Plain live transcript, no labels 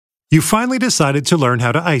You finally decided to learn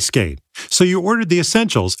how to ice skate, so you ordered the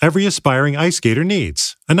essentials every aspiring ice skater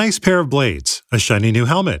needs: a nice pair of blades, a shiny new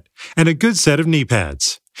helmet, and a good set of knee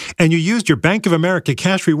pads. And you used your Bank of America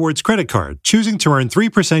Cash Rewards credit card, choosing to earn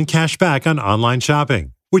 3% cash back on online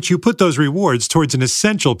shopping, which you put those rewards towards an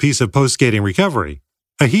essential piece of post-skating recovery: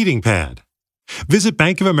 a heating pad. Visit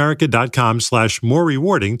bankofamerica.com/more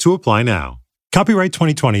rewarding to apply now. Copyright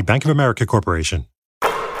 2020 Bank of America Corporation.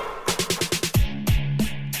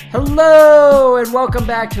 Hello, and welcome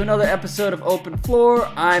back to another episode of Open Floor.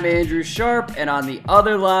 I'm Andrew Sharp, and on the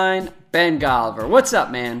other line, Ben Golliver. What's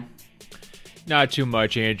up, man? Not too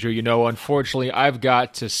much, Andrew. You know, unfortunately, I've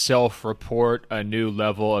got to self-report a new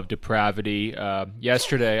level of depravity.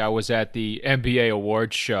 Yesterday, I was at the NBA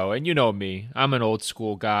awards show, and you know me. I'm an old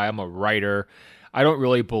school guy. I'm a writer. I don't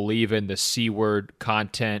really believe in the C-word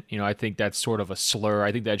content. You know, I think that's sort of a slur.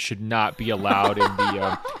 I think that should not be allowed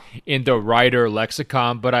in the writer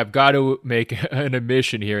lexicon. But I've got to make an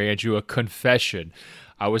admission here, Andrew, a confession.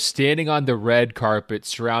 I was standing on the red carpet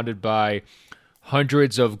surrounded by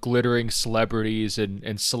hundreds of glittering celebrities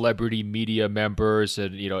and celebrity media members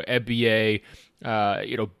and, you know, NBA,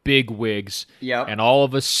 big wigs. Yep. And all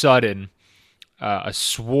of a sudden, a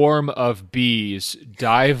swarm of bees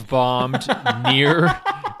dive-bombed near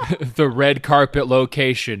the red carpet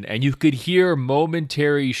location, and you could hear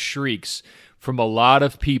momentary shrieks from a lot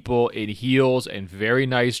of people in heels and very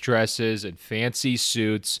nice dresses and fancy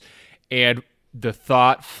suits, and the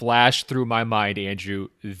thought flashed through my mind, Andrew,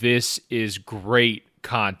 this is great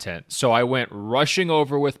content. So I went rushing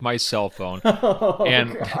over with my cell phone.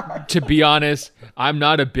 To be honest, I'm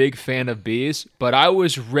not a big fan of bees, but I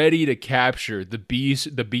was ready to capture the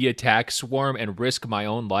bee attack swarm and risk my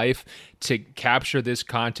own life to capture this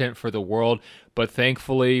content for the world. But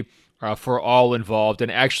thankfully, for all involved,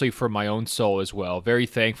 and actually for my own soul as well, very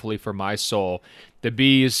thankfully for my soul, the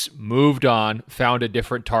bees moved on, found a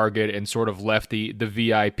different target, and sort of left the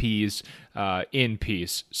VIPs in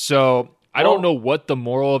peace. So I don't know what the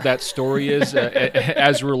moral of that story is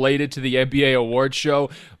as related to the NBA awards show,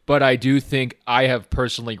 but I do think I have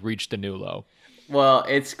personally reached a new low. Well,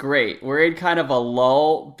 it's great. We're in kind of a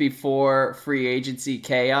lull before free agency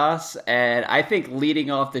chaos, and I think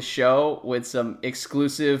leading off the show with some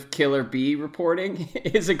exclusive killer bee reporting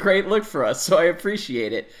is a great look for us, so I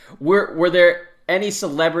appreciate it. Were there any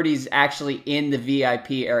celebrities actually in the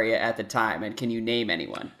VIP area at the time, and can you name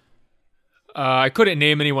anyone? I couldn't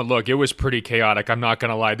name anyone. Look, it was pretty chaotic. I'm not going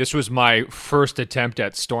to lie. This was my first attempt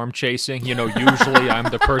at storm chasing. You know, usually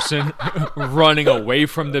I'm the person running away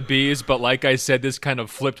from the bees. But like I said, this kind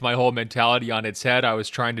of flipped my whole mentality on its head. I was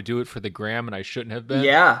trying to do it for the gram and I shouldn't have been.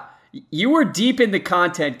 Yeah. You were deep in the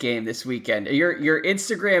content game this weekend. Your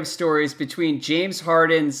Instagram stories between James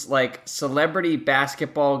Harden's like celebrity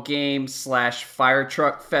basketball game / fire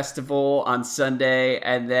truck festival on Sunday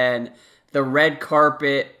and then the red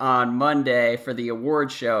carpet on Monday for the award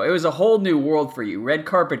show. It was a whole new world for you. Red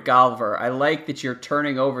carpet Golliver. I like that you're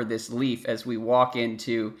turning over this leaf as we walk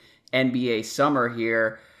into NBA summer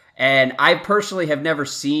here. And I personally have never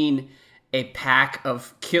seen a pack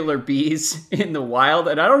of killer bees in the wild.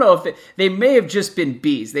 And I don't know if they may have just been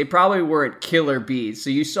bees. They probably weren't killer bees. So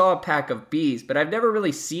you saw a pack of bees, but I've never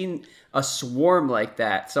really seen a swarm like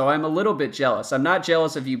that. So I'm a little bit jealous. I'm not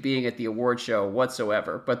jealous of you being at the award show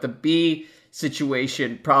whatsoever, but the bee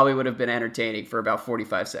situation probably would have been entertaining for about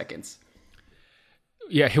 45 seconds.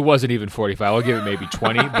 Yeah, it wasn't even 45. I'll give it maybe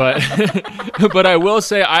 20. But I will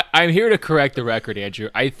say I'm here to correct the record, Andrew.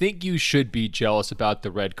 I think you should be jealous about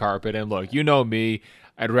the red carpet. And look, you know me.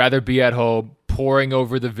 I'd rather be at home poring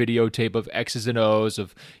over the videotape of X's and O's,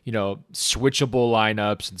 of, you know, switchable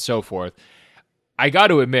lineups and so forth. I got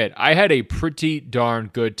to admit, I had a pretty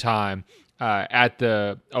darn good time at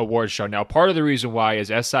the awards show. Now, part of the reason why is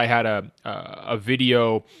SI had a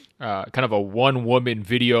video, kind of a one-woman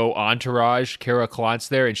video entourage. Kara Klontz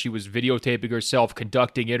there, and she was videotaping herself,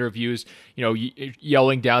 conducting interviews, you know,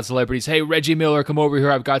 yelling down celebrities, "Hey, Reggie Miller, come over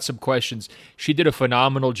here. I've got some questions." She did a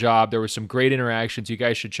phenomenal job. There were some great interactions. You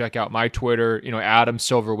guys should check out my Twitter. You know, Adam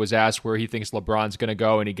Silver was asked where he thinks LeBron's going to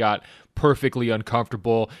go, and he got perfectly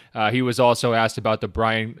uncomfortable. He was also asked about the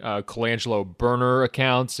Brian Colangelo burner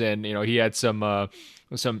accounts, and, you know, he had some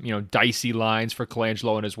dicey lines for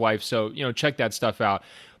Colangelo and his wife. So, you know, check that stuff out.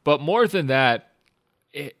 But more than that,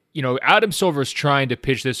 Adam Silver's trying to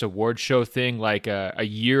pitch this award show thing like a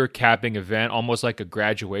year capping event, almost like a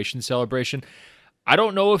graduation celebration. I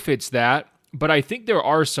don't know if it's that, but I think there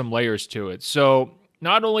are some layers to it. So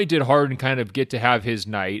not only did Harden kind of get to have his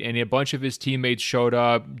night, and a bunch of his teammates showed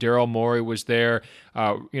up. Daryl Morey was there.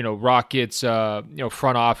 Rockets,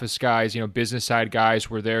 front office guys, business side guys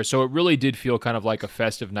were there. So it really did feel kind of like a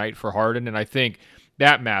festive night for Harden, and I think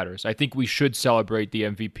that matters. I think we should celebrate the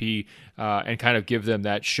MVP and kind of give them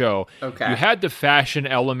that show. Okay. You had the fashion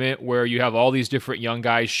element where you have all these different young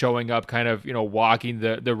guys showing up, kind of, walking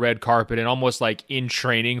the red carpet and almost like in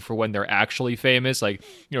training for when they're actually famous. Like,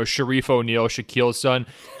 Sharif O'Neal, Shaquille's son,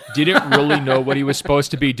 didn't really know what he was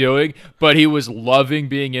supposed to be doing, but he was loving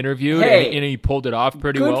being interviewed, and he pulled it off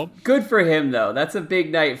pretty well. Good for him, though. That's a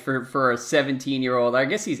big night for a 17-year-old. I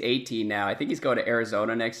guess he's 18 now. I think he's going to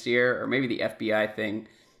Arizona next year, or maybe the FBI thing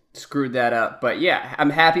screwed that up. But yeah, I'm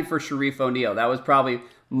happy for Sharif O'Neal. That was probably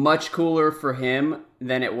much cooler for him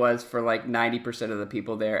than it was for like 90% of the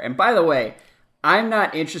people there. And by the way, I'm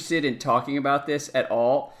not interested in talking about this at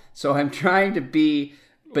all, so I'm trying to be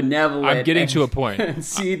benevolent. I'm getting to a point. And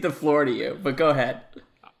cede the floor to you, but go ahead.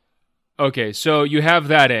 Okay, so you have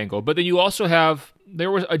that angle, but then you also have,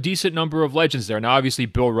 there was a decent number of legends there. Now, obviously,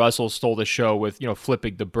 Bill Russell stole the show with,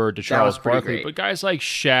 flipping the bird to Charles Barkley, but guys like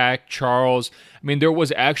Shaq, Charles, there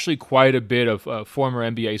was actually quite a bit of former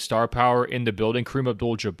NBA star power in the building, Kareem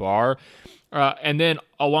Abdul-Jabbar. And then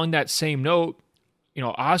along that same note,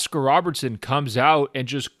 Oscar Robertson comes out and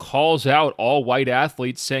just calls out all white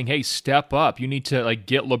athletes saying, hey, step up. You need to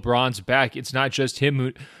get LeBron's back. It's not just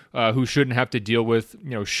him who shouldn't have to deal with,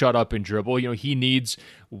 shut up and dribble. He needs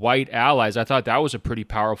white allies. I thought that was a pretty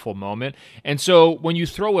powerful moment. And so when you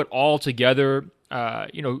throw it all together,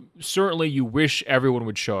 certainly you wish everyone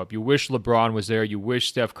would show up. You wish LeBron was there. You wish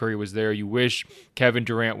Steph Curry was there. You wish Kevin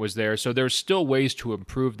Durant was there. So there's still ways to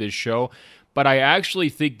improve this show. But I actually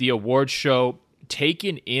think the awards show,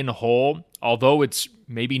 taken in whole, although it's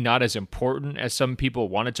maybe not as important as some people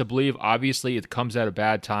wanted to believe, obviously it comes at a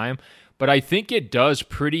bad time, but I think it does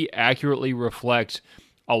pretty accurately reflect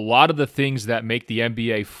a lot of the things that make the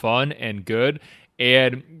NBA fun and good.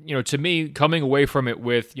 And, to me, coming away from it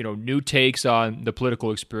with, new takes on the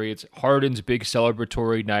political experience, Harden's big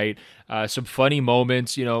celebratory night, some funny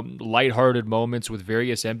moments, lighthearted moments with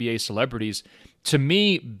various NBA celebrities. To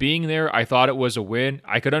me, being there, I thought it was a win.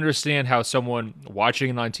 I could understand how someone watching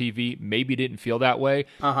it on TV maybe didn't feel that way,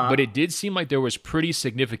 but it did seem like there was pretty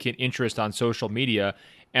significant interest on social media.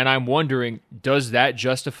 And I'm wondering, does that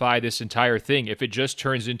justify this entire thing? If it just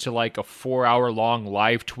turns into like a 4-hour-long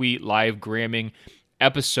live tweet, live Gramming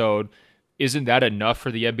episode, isn't that enough for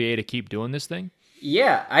the NBA to keep doing this thing?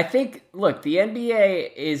 Yeah, I think, look, the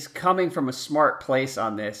NBA is coming from a smart place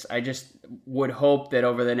on this. I just would hope that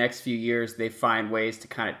over the next few years they find ways to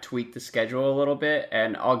kind of tweak the schedule a little bit,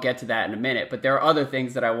 and I'll get to that in a minute. But there are other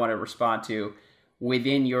things that I want to respond to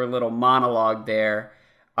within your little monologue there.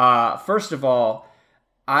 First of all,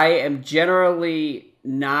 I am generally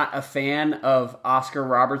not a fan of Oscar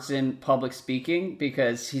Robertson public speaking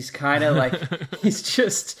because he's kind of like, he's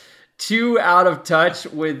just too out of touch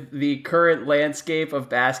with the current landscape of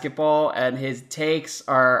basketball, and his takes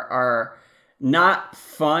are not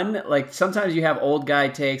fun. Like, sometimes you have old guy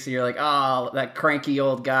takes and you're like, oh, that cranky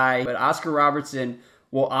old guy. But Oscar Robertson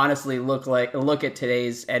will honestly look at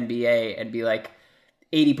today's NBA and be like,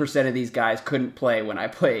 80% of these guys couldn't play when I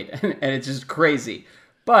played. And it's just crazy.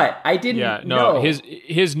 But I didn't know.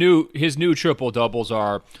 His new triple doubles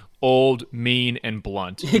are old, mean, and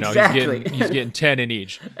blunt. Exactly. He's getting 10 in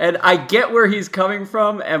each. And I get where he's coming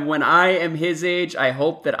from. And when I am his age, I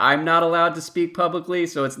hope that I'm not allowed to speak publicly.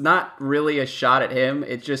 So it's not really a shot at him.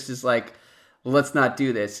 It just is like, let's not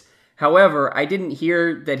do this. However, I didn't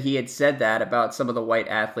hear that he had said that about some of the white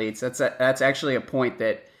athletes. That's actually a point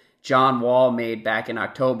that John Wall made back in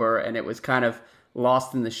October, and it was kind of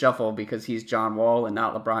lost in the shuffle because he's John Wall and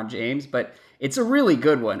not LeBron James. But it's a really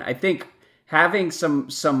good one. I think having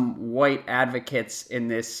some white advocates in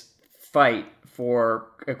this fight for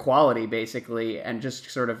equality, basically, and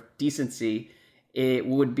just sort of decency, it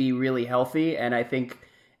would be really healthy. And I think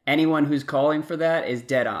anyone who's calling for that is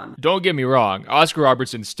dead on. Don't get me wrong. Oscar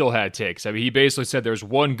Robertson still had takes. I mean, he basically said there's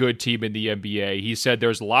one good team in the NBA. He said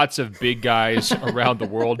there's lots of big guys around the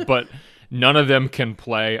world, but none of them can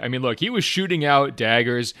play. I mean, look, he was shooting out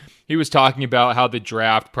daggers. He was talking about how the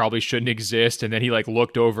draft probably shouldn't exist, and then he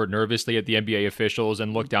looked over nervously at the NBA officials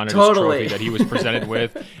and looked down at his trophy that he was presented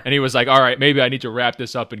with, and he was like, all right, maybe I need to wrap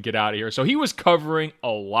this up and get out of here. So he was covering a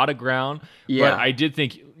lot of ground, but I did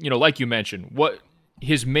think, like you mentioned, what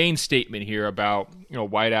his main statement here about,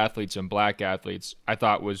 white athletes and black athletes, I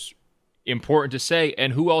thought was important to say,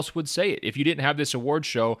 and who else would say it? If you didn't have this award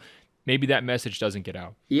show, maybe that message doesn't get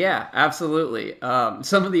out. Yeah, absolutely.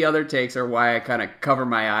 Some of the other takes are why I kind of cover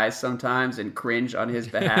my eyes sometimes and cringe on his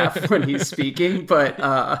behalf when he's speaking.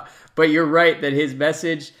 But you're right that his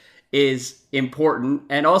message is important.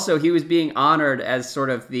 And also he was being honored as sort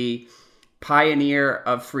of the pioneer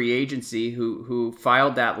of free agency who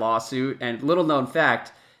filed that lawsuit. And little known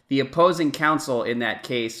fact, the opposing counsel in that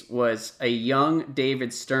case was a young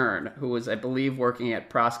David Stern, who was, I believe, working at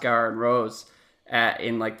Proskauer and Rose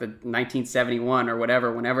in like the 1971 or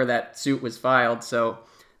whatever, whenever that suit was filed. So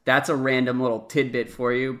that's a random little tidbit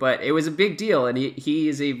for you, but it was a big deal, and he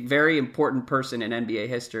is a very important person in NBA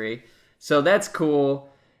history. So that's cool.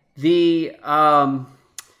 The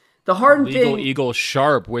Harden Legal thing, Eagle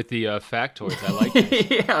sharp with the factoids. I like this.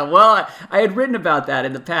 yeah. Well, I had written about that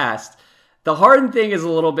in the past. The Harden thing is a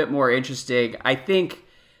little bit more interesting. I think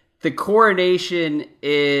the coronation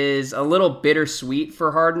is a little bittersweet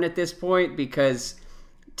for Harden at this point because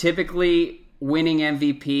typically winning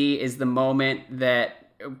MVP is the moment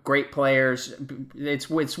that great players, it's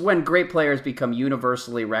when great players become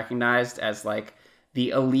universally recognized as like the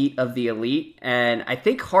elite of the elite. And I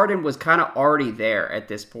think Harden was kind of already there at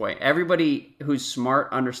this point. Everybody who's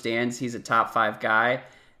smart understands he's a top 5 guy.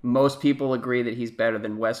 Most people agree that he's better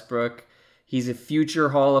than Westbrook. He's a future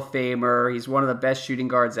Hall of Famer. He's one of the best shooting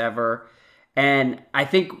guards ever. And I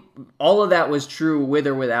think all of that was true with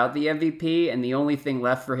or without the MVP. And the only thing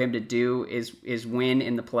left for him to do is win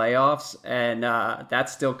in the playoffs. And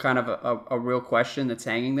that's still kind of a real question that's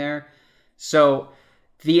hanging there. So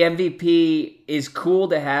the MVP is cool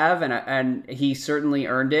to have, and he certainly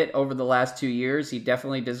earned it over the last 2 years. He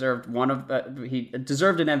definitely deserved he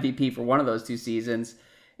deserved an MVP for one of those 2 seasons.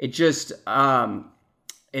 It just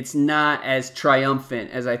it's not as triumphant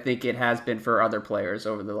as I think it has been for other players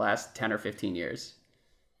over the last 10 or 15 years.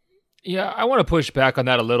 Yeah, I want to push back on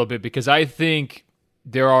that a little bit because I think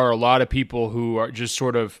there are a lot of people who are just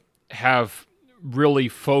sort of have really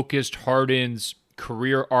focused Harden's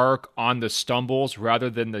career arc on the stumbles rather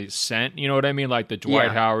than the ascent. You know what I mean? Like the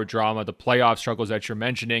Dwight Howard drama, the playoff struggles that you're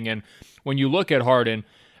mentioning. And when you look at Harden,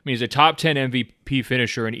 I mean, he's a top 10 MVP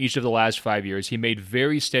finisher in each of the last 5 years. He made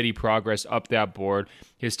very steady progress up that board.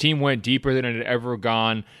 His team went deeper than it had ever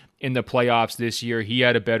gone in the playoffs this year. He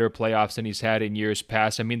had a better playoffs than he's had in years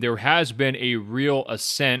past. I mean, there has been a real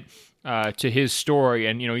ascent to his story,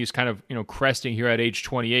 and he's kind of cresting here at age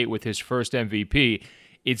 28 with his first MVP.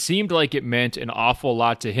 It seemed like it meant an awful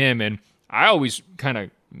lot to him, and I always kind of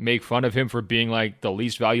make fun of him for being like the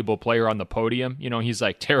least valuable player on the podium. He's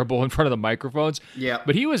like terrible in front of the microphones. Yeah.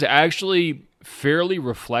 But he was actually fairly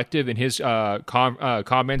reflective in his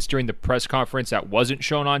comments during the press conference that wasn't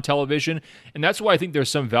shown on television. And that's why I think there's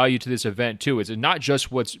some value to this event too. It's not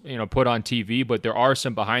just what's put on TV, but there are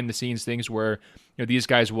some behind the scenes things where these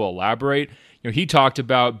guys will elaborate. He talked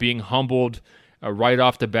about being humbled right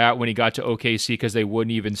off the bat when he got to OKC because they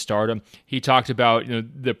wouldn't even start him. He talked about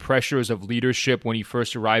the pressures of leadership when he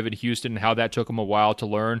first arrived in Houston and how that took him a while to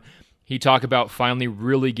learn. He talked about finally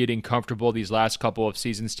really getting comfortable these last couple of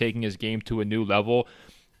seasons, taking his game to a new level.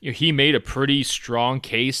 He made a pretty strong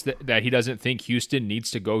case that he doesn't think Houston needs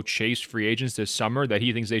to go chase free agents this summer, that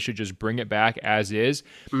he thinks they should just bring it back as is.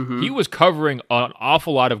 Mm-hmm. He was covering an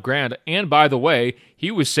awful lot of ground. And by the way, he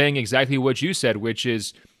was saying exactly what you said, which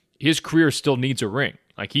is his career still needs a ring.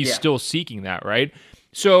 Like he's still seeking that, right?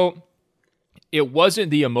 So it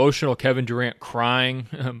wasn't the emotional Kevin Durant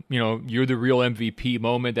crying, you're the real MVP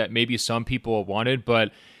moment that maybe some people wanted,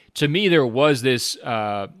 but to me there was this,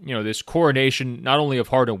 this coronation not only of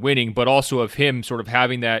Harden winning, but also of him sort of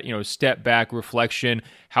having that, step back reflection,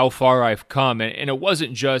 how far I've come, and it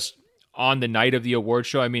wasn't just on the night of the award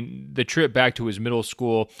show. I mean, the trip back to his middle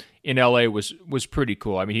school in LA was pretty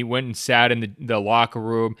cool. I mean, he went and sat in the locker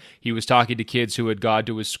room. He was talking to kids who had gone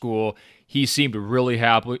to his school. He seemed really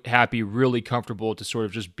happy, really comfortable to sort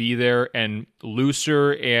of just be there and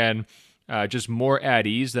looser and just more at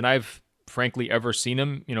ease than I've frankly ever seen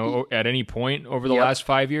him, at any point over the last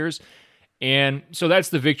 5 years. And so that's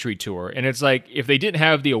the victory tour. And it's like, if they didn't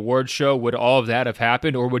have the award show, would all of that have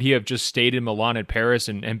happened? Or would he have just stayed in Milan and Paris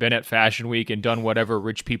and been at Fashion Week and done whatever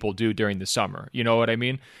rich people do during the summer? You know what I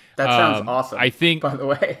mean? That sounds awesome. I think, by the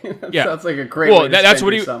way, that sounds like a great way to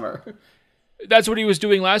spend your summer. That's what he was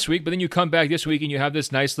doing last week, but then you come back this week and you have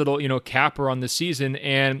this nice little, capper on the season.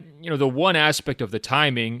 And, the one aspect of the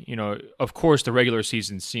timing, of course, the regular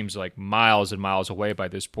season seems like miles and miles away by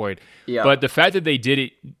this point. Yeah. But the fact that they did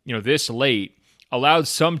it, this late allowed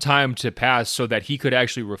some time to pass so that he could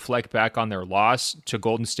actually reflect back on their loss to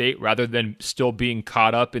Golden State rather than still being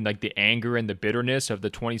caught up in like the anger and the bitterness of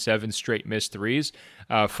the 27 straight missed threes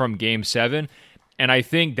from Game 7. And I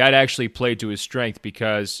think that actually played to his strength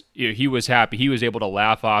because he was happy. He was able to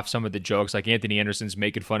laugh off some of the jokes, like Anthony Anderson's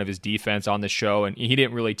making fun of his defense on the show, and he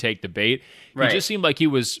didn't really take the bait. Right. He just seemed like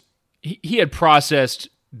he had processed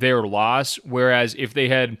their loss, whereas if they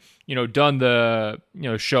had, done the,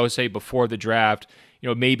 show, say, before the draft,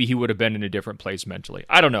 maybe he would have been in a different place mentally.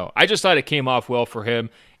 I don't know. I just thought it came off well for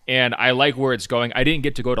him, and I like where it's going. I didn't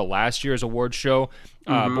get to go to last year's award show,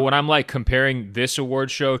 but when I'm like comparing this award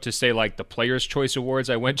show to, say, like the Players' Choice Awards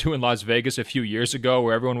I went to in Las Vegas a few years ago,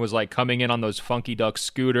 where everyone was like coming in on those funky duck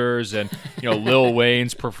scooters and, Lil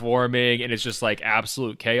Wayne's performing, and it's just like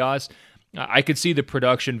absolute chaos. I could see the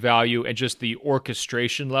production value and just the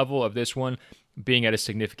orchestration level of this one being at a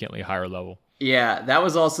significantly higher level. Yeah, that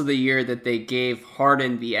was also the year that they gave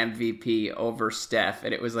Harden the MVP over Steph,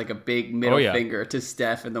 and it was like a big middle finger to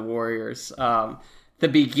Steph and the Warriors. The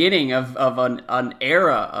beginning of an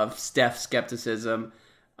era of Steph skepticism.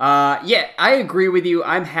 I agree with you.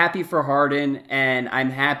 I'm happy for Harden, and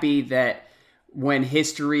I'm happy that when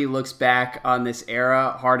history looks back on this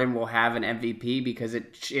era, Harden will have an MVP because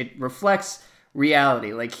it reflects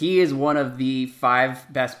reality. Like, he is one of the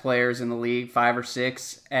 5 best players in the league, 5 or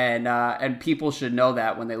 6, and people should know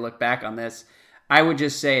that when they look back on this. I would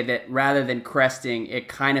just say that rather than cresting, it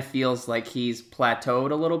kind of feels like he's plateaued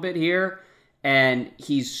a little bit here, and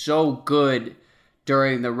he's so good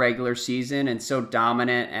during the regular season and so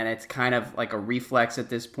dominant, and it's kind of like a reflex at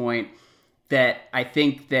this point that I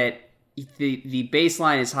think that the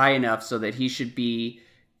baseline is high enough so that he should be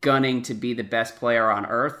gunning to be the best player on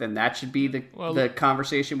earth, and that should be the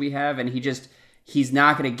conversation we have. And he's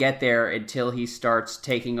not going to get there until he starts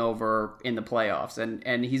taking over in the playoffs,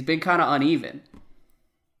 and he's been kind of uneven.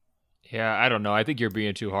 Yeah, I don't know. I think you're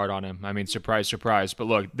being too hard on him. I mean, surprise, surprise. But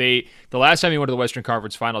look, the last time he went to the Western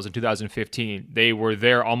Conference Finals in 2015, they were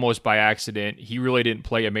there almost by accident. He really didn't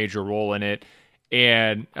play a major role in it,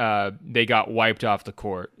 and they got wiped off the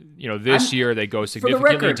court. This year they go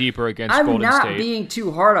significantly deeper against Golden State. I'm not being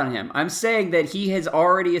too hard on him. I'm saying that he has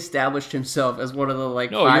already established himself as one of the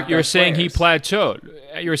 5 you're best saying players. He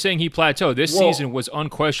plateaued. You're saying he plateaued. This season was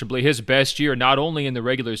unquestionably his best year, not only in the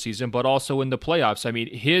regular season but also in the playoffs. I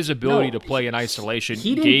mean, his ability to play in isolation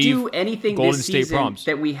he didn't gave do anything Golden this State season problems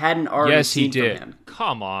that we hadn't already seen from him. Yes, he did.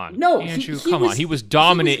 Come on, no, Andrew. He was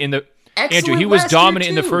dominant in the Andrew. He was dominant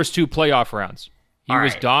in the first 2 playoff rounds. He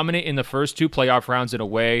was right. dominant in the first 2 playoff rounds in a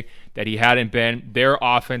way that he hadn't been. Their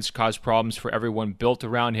offense caused problems for everyone built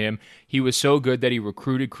around him. He was so good that he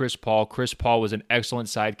recruited Chris Paul. Chris Paul was an excellent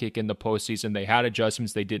sidekick in the postseason. They had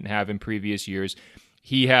adjustments they didn't have in previous years.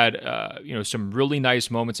 He had some really nice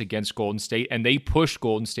moments against Golden State, and they pushed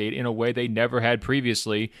Golden State in a way they never had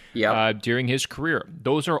previously during his career.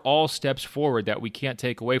 Those are all steps forward that we can't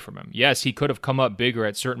take away from him. Yes, he could have come up bigger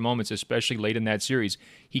at certain moments, especially late in that series.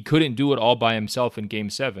 He couldn't do it all by himself in Game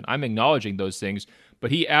 7. I'm acknowledging those things, but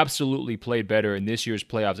he absolutely played better in this year's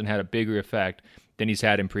playoffs and had a bigger effect than he's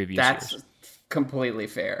had in previous years. That's completely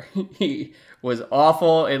fair. He was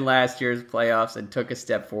awful in last year's playoffs and took a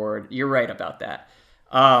step forward. You're right about that.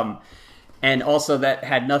 And also that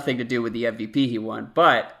had nothing to do with the MVP he won.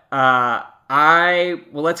 But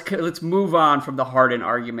let's move on from the Harden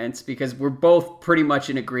arguments because we're both pretty much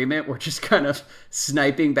in agreement. We're just kind of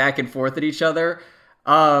sniping back and forth at each other.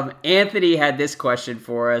 Anthony had this question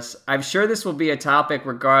for us. I'm sure this will be a topic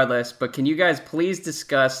regardless, but can you guys please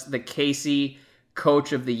discuss the Casey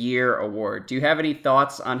Coach of the Year award? Do you have any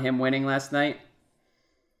thoughts on him winning last night?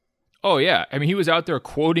 Oh, yeah. I mean, he was out there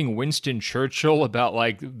quoting Winston Churchill about,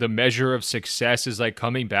 the measure of success is,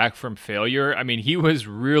 coming back from failure. I mean, he was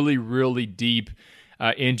really, really deep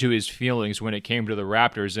into his feelings when it came to the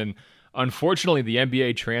Raptors. And unfortunately, the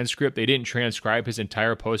NBA transcript, they didn't transcribe his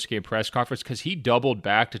entire post-game press conference because he doubled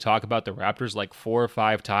back to talk about the Raptors 4 or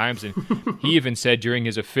 5 times. And he even said during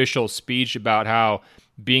his official speech about how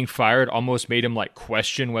being fired almost made him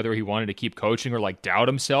question whether he wanted to keep coaching or doubt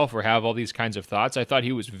himself or have all these kinds of thoughts. I thought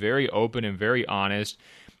he was very open and very honest.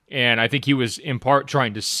 And I think he was in part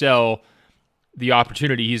trying to sell the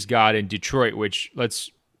opportunity he's got in Detroit, which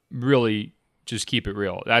let's really just keep it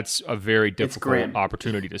real. That's a very difficult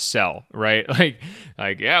opportunity to sell, right?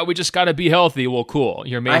 Yeah, we just got to be healthy. Well, cool.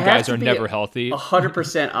 Your main guys are never healthy.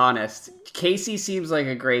 100% honest. Casey seems like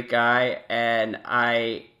a great guy, and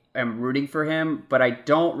I am rooting for him, but I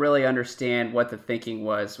don't really understand what the thinking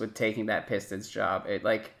was with taking that Pistons job.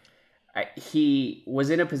 He was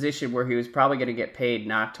in a position where he was probably going to get paid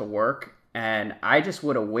not to work, and I just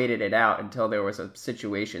would have waited it out until there was a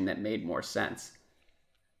situation that made more sense.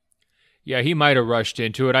 Yeah, he might have rushed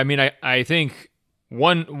into it. I mean, I think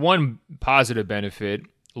one positive benefit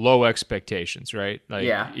low expectations, right? Like,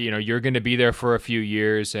 Yeah. You're going to be there for a few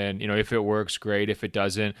years, and, if it works, great. If it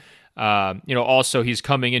doesn't, also he's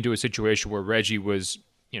coming into a situation where Reggie was,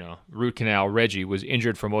 root canal Reggie was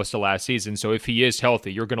injured for most of last season. So if he is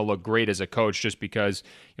healthy, you're going to look great as a coach just because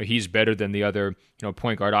he's better than the other,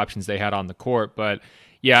 point guard options they had on the court. But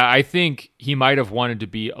yeah, I think he might have wanted to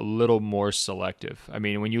be a little more selective. I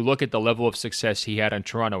mean, when you look at the level of success he had in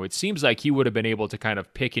Toronto, it seems like he would have been able to kind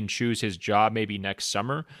of pick and choose his job maybe next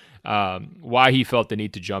summer. Why he felt the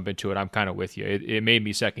need to jump into it, I'm kind of with you. It made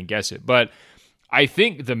me second guess it. But I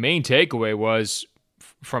think the main takeaway was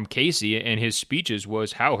from Casey and his speeches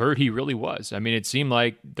was how hurt he really was. I mean, it seemed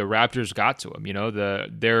like the Raptors got to him.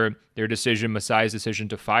 Their decision, Masai's decision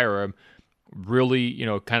to fire him, really,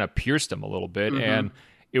 kind of pierced him a little bit. Mm-hmm. And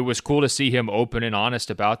it was cool to see him open and honest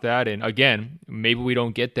about that. And again, maybe we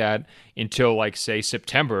don't get that until like say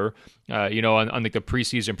September, on like the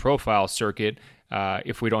preseason profile circuit,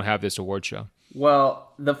 if we don't have this award show.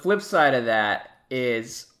 Well, the flip side of that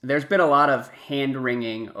is there's been a lot of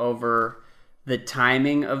hand-wringing over the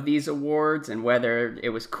timing of these awards and whether it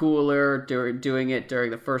was cooler doing it during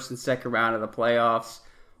the first and second round of the playoffs.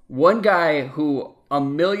 One guy who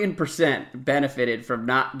 1,000,000% benefited from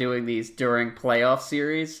not doing these during playoff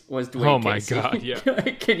series was Dwane Casey. Oh my God, yeah.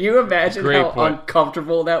 Can you imagine Great how point.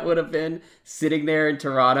 uncomfortable that would have been sitting there in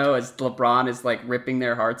Toronto as LeBron is like ripping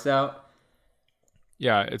their hearts out?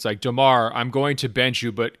 Yeah, it's like, DeMar, I'm going to bench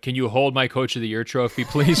you, but can you hold my Coach of the Year trophy,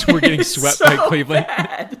 please? We're getting swept by Cleveland.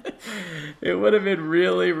 Bad. It would have been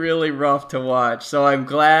really, really rough to watch. So I'm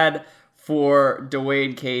glad for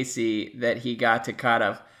Dwane Casey that he got to kind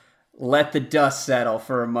of let the dust settle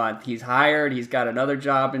for a month. He's hired. He's got another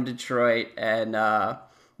job in Detroit. And, I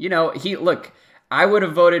would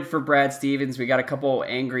have voted for Brad Stevens. We got a couple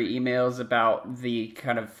angry emails about the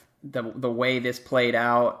kind of the way this played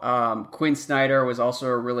out. Quinn Snyder was also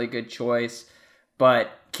a really good choice.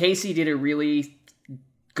 But Casey did a really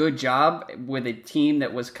good job with a team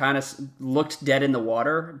that was kind of looked dead in the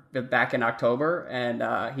water back in October.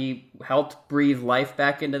 And he helped breathe life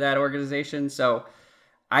back into that organization. So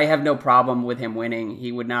I have no problem with him winning.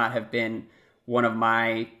 He would not have been one of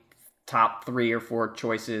my top 3 or 4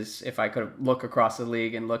 choices if I could look across the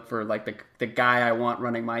league and look for like the guy I want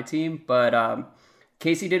running my team. But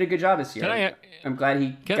Casey did a good job this year. I'm glad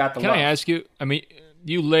he got the love. Can I ask you? I mean,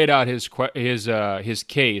 you laid out his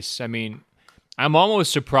case. I mean, I'm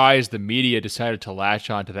almost surprised the media decided to latch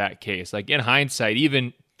onto that case. Like in hindsight,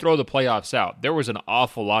 even throw the playoffs out, there was an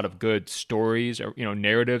awful lot of good stories or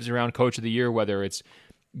narratives around Coach of the Year, whether it's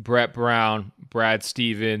Brett Brown, Brad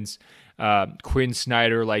Stevens, Quinn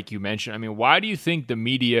Snyder, like you mentioned. I mean, why do you think the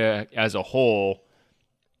media as a whole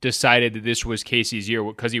decided that this was Casey's year?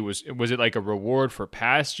 Because was it like a reward for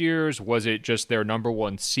past years? Was it just their number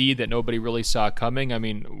one seed that nobody really saw coming? I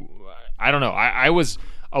mean, I don't know. I was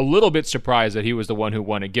a little bit surprised that he was the one who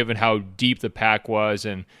won it, given how deep the pack was.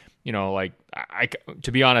 And,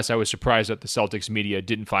 to be honest, I was surprised that the Celtics media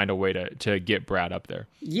didn't find a way to get Brad up there.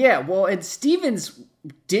 Yeah, well, and Stevens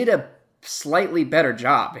did a slightly better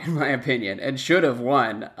job, in my opinion, and should have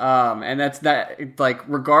won. And that's that, like,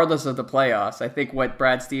 regardless of the playoffs, I think what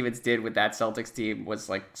Brad Stevens did with that Celtics team was,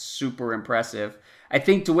 like, super impressive. I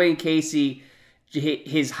think Dwane Casey,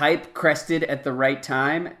 his hype crested at the right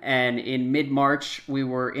time, and in mid-March, we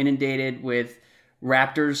were inundated with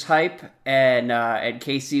Raptors hype, and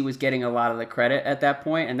Casey was getting a lot of the credit at that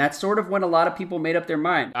point, and that's sort of when a lot of people made up their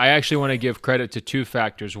mind. I actually want to give credit to 2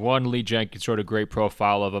 factors. One, Lee Jenkins wrote a great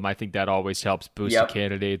profile of him. I think that always helps boost the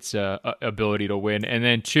candidate's ability to win. And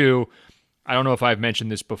then 2, I don't know if I've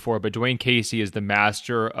mentioned this before, but Dwane Casey is the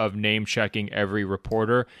master of name-checking every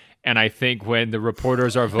reporter. And I think when the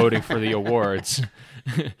reporters are voting for the awards,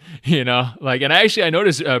 and I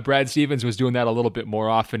noticed Brad Stevens was doing that a little bit more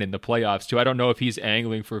often in the playoffs too. I don't know if he's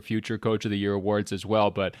angling for future Coach of the Year awards as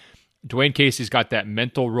well, but Dwane Casey's got that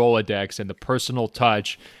mental Rolodex and the personal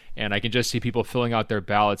touch. And I can just see people filling out their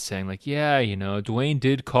ballots saying like, yeah, Dwane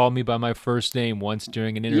did call me by my first name once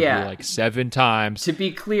during an interview, like 7 times. To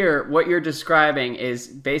be clear, what you're describing is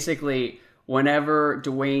basically whenever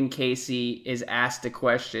Dwane Casey is asked a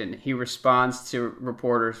question, he responds to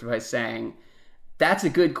reporters by saying, "That's a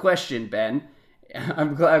good question, Ben.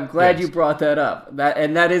 I'm glad you brought that up."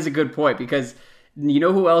 That is a good point, because you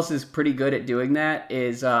know who else is pretty good at doing that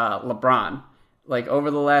is LeBron. Like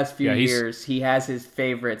over the last few years, he has his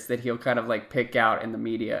favorites that he'll kind of like pick out in the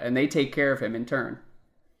media, and they take care of him in turn.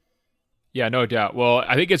 Yeah, no doubt. Well,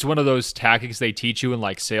 I think it's one of those tactics they teach you in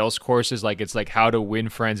like sales courses. Like it's like how to win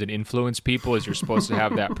friends and influence people is you're supposed to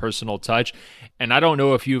have that personal touch. And I don't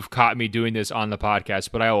know if you've caught me doing this on the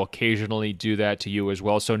podcast, but I will occasionally do that to you as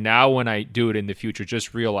well. So now when I do it in the future,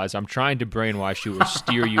 just realize I'm trying to brainwash you or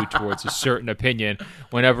steer you towards a certain opinion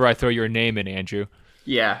whenever I throw your name in, Andrew.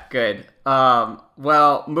 Yeah, good.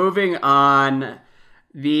 Well, moving on,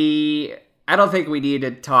 I don't think we need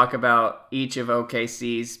to talk about each of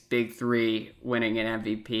OKC's big three winning an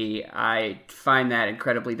MVP. I find that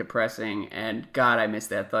incredibly depressing, and God, I miss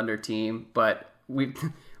that Thunder team. But we've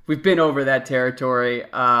been over that territory.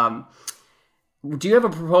 Do you have a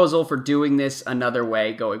proposal for doing this another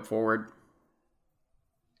way going forward?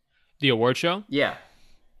 The award show? Yeah.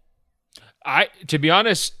 To be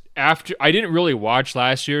honest, after I didn't really watch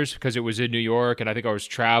last year's because it was in New York and I think I was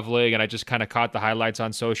traveling and I just kind of caught the highlights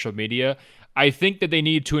on social media. I think that they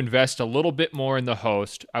need to invest a little bit more in the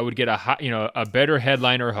host. I would get a better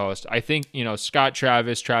headliner host. I think, Scott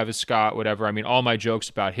Travis Scott, whatever. I mean, all my jokes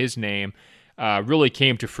about his name really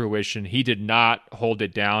came to fruition. He did not hold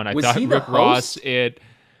it down. I thought Rick Ross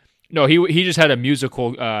No, he just had a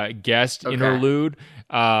musical guest interlude.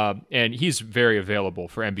 And he's very available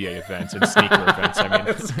for NBA events and sneaker events. I mean,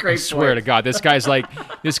 that's a great I swear to God, this guy's like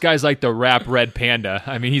the rap Red Panda.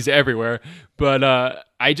 I mean, he's everywhere. But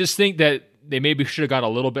I just think that they maybe should have gone a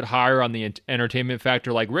little bit higher on the entertainment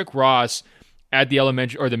factor. Like Rick Ross at the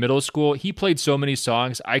elementary or the middle school, he played so many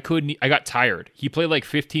songs. I got tired. He played like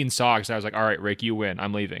 15 songs. And I was like, all right, Rick, you win.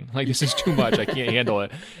 I'm leaving. Like, this is too much. I can't handle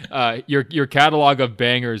it. Your catalog of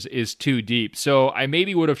bangers is too deep. So I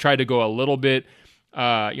maybe would have tried to go a little bit,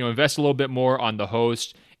 invest a little bit more on the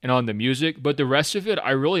host and on the music, but the rest of it, I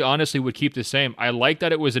really honestly would keep the same. I like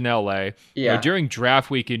that it was in LA. Yeah. During draft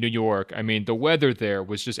week in New York, I mean, the weather there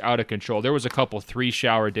was just out of control. There was a couple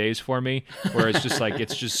 3-shower days for me where it's just like,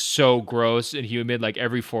 it's just so gross and humid. Like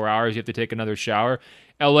every 4 hours, you have to take another shower.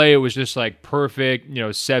 LA, it was just like perfect,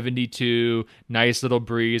 72, nice little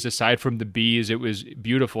breeze. Aside from the bees, it was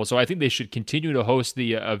beautiful. So I think they should continue to host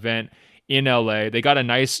the event in LA. They got a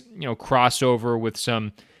nice, crossover with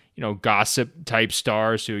some, gossip type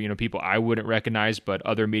stars who, people I wouldn't recognize, but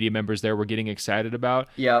other media members there were getting excited about.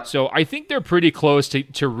 Yeah. So I think they're pretty close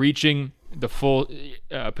to reaching the full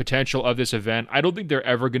potential of this event. I don't think they're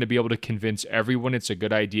ever going to be able to convince everyone it's a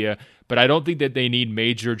good idea, but I don't think that they need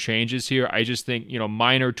major changes here. I just think,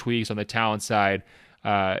 minor tweaks on the talent side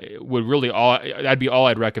would really that'd be all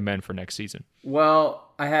I'd recommend for next season.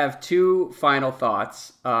 Well, I have two final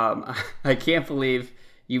thoughts. I can't believe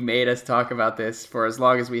you made us talk about this for as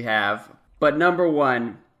long as we have. But number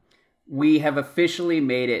one, we have officially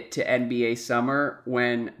made it to NBA Summer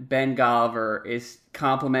when Ben Golliver is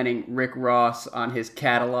complimenting Rick Ross on his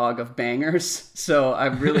catalog of bangers. So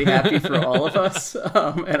I'm really happy for all of us.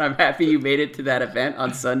 And I'm happy you made it to that event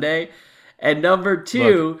on Sunday. And number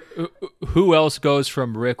two... Look, who else goes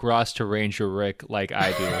from Rick Ross to Ranger Rick like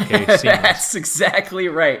I do? Okay, that's exactly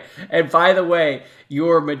right. And by the way,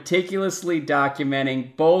 you're meticulously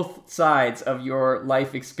documenting both sides of your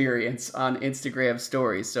life experience on Instagram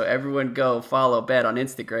stories. So everyone go follow Ben on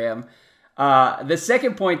Instagram. The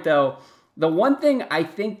second point, though, the one thing I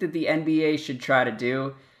think that the NBA should try to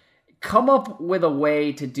do, come up with a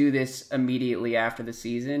way to do this immediately after the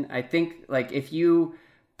season. I think, like, if you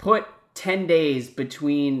put 10 days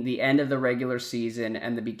between the end of the regular season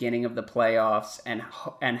and the beginning of the playoffs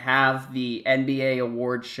and have the NBA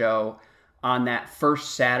award show on that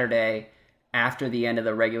first Saturday after the end of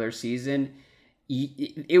the regular season,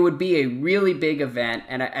 it would be a really big event.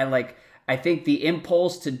 And I think the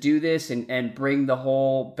impulse to do this and bring the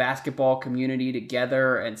whole basketball community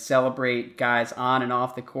together and celebrate guys on and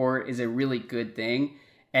off the court is a really good thing.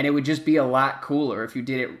 And it would just be a lot cooler if you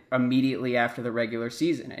did it immediately after the regular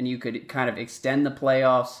season, and you could kind of extend the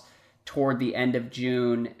playoffs toward the end of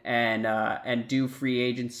June and do free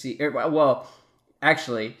agency. Well,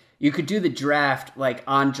 actually, you could do the draft like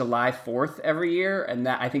on July 4th every year, and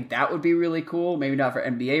I think that would be really cool. Maybe not for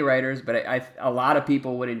NBA writers, but a lot of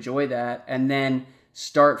people would enjoy that. And then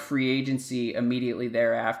start free agency immediately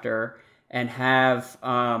thereafter. And have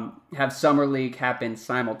Summer League happen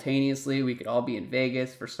simultaneously. We could all be in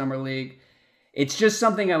Vegas for Summer League. It's just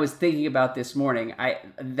something I was thinking about this morning.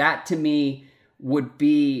 That to me would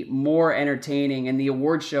be more entertaining, and the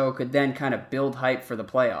award show could then kind of build hype for the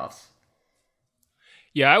playoffs.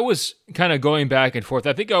 Yeah, I was kind of going back and forth.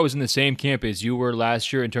 I think I was in the same camp as you were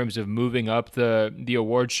last year in terms of moving up the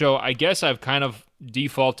award show. I guess I've kind of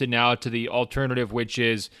defaulted now to the alternative, which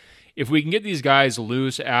is, if we can get these guys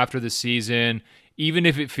loose after the season, even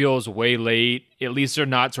if it feels way late, at least they're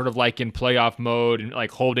not sort of like in playoff mode and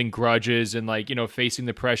like holding grudges and like, facing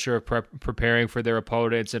the pressure of preparing for their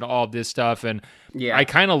opponents and all of this stuff. And I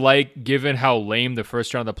kind of like, given how lame the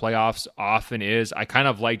first round of the playoffs often is, I kind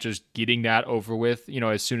of like just getting that over with,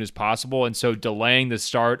 as soon as possible. And so delaying the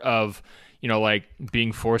start of, like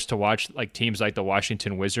being forced to watch like teams like the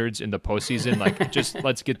Washington Wizards in the postseason, like just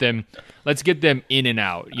let's get them in and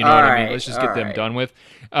out. You know what I mean? Let's just get them done with.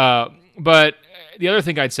 But the other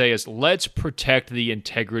thing I'd say is let's protect the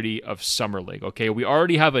integrity of Summer League. Okay, we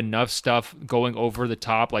already have enough stuff going over the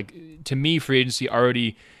top. Like, to me, free agency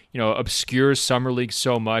already, obscures Summer League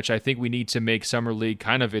so much. I think we need to make Summer League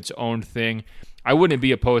kind of its own thing. I wouldn't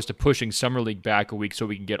be opposed to pushing Summer League back a week so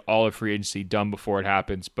we can get all of free agency done before it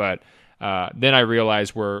happens. But then I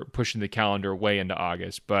realize we're pushing the calendar way into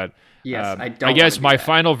August. But yes, I guess my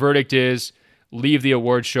final verdict is leave the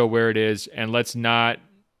award show where it is, and let's not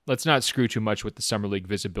screw too much with the Summer League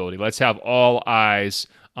visibility. Let's have all eyes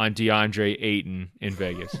on DeAndre Ayton in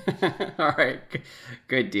Vegas. All right.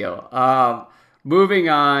 Good deal. Moving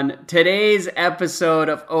on. Today's episode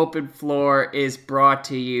of Open Floor is brought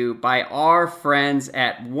to you by our friends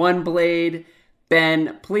at One Blade.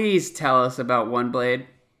 Ben, please tell us about One Blade.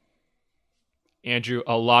 Andrew,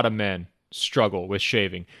 a lot of men struggle with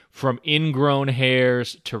shaving, from ingrown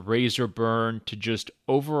hairs to razor burn to just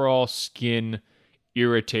overall skin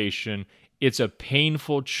irritation. It's a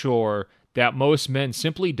painful chore that most men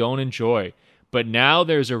simply don't enjoy. But now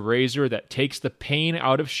there's a razor that takes the pain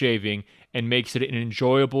out of shaving and makes it an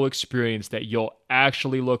enjoyable experience that you'll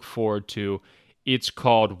actually look forward to. It's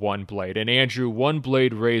called One Blade. And Andrew, One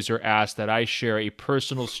Blade Razor asked that I share a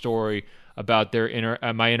personal story about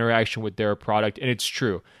my interaction with their product, and it's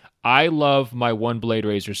true. I love my One Blade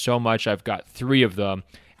Razor so much. I've got 3 of them,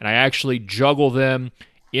 and I actually juggle them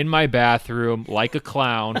in my bathroom like a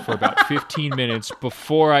clown for about 15 minutes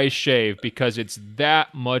before I shave, because it's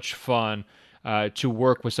that much fun to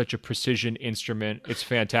work with such a precision instrument. It's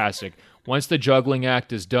fantastic. Once the juggling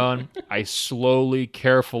act is done, I slowly,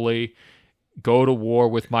 carefully go to war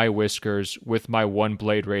with my whiskers with my One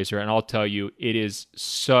Blade Razor, and I'll tell you, it is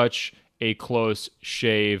such a close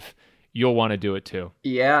shave. You'll want to do it too.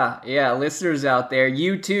 Yeah. Listeners out there,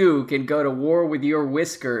 you too can go to war with your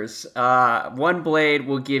whiskers. One Blade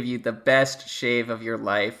will give you the best shave of your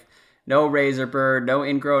life. No razor burn, no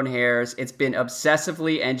ingrown hairs. It's been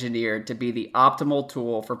obsessively engineered to be the optimal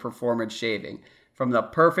tool for performance shaving. From the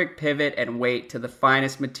perfect pivot and weight to the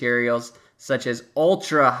finest materials, such as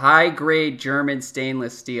ultra high-grade German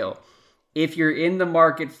stainless steel. If you're in the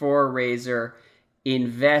market for a razor,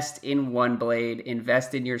 invest in One Blade.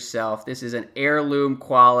 Invest in yourself. This is an heirloom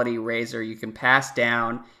quality razor you can pass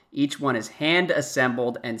down. Each one is hand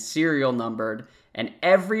assembled and serial numbered, and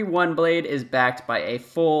every One Blade is backed by a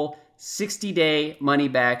full 60-day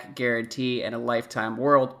money-back guarantee and a lifetime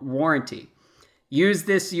warranty. Use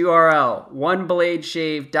this URL,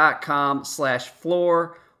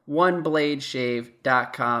 onebladeshave.com/floor,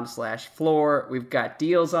 onebladeshave.com/floor. We've got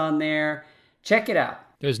deals on there. Check it out.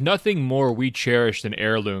 There's nothing more we cherish than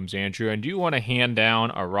heirlooms, Andrew. And do you want to hand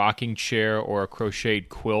down a rocking chair or a crocheted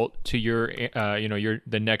quilt to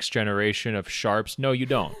the next generation of sharps? No, you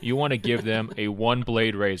don't. You want to give them a One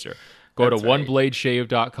Blade razor. Go to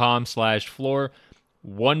onebladeshave.com/floor,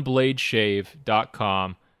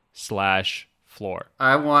 onebladeshave.com/floor.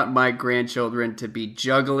 I want my grandchildren to be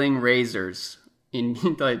juggling razors in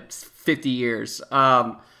like 50 years.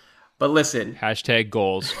 But listen. Hashtag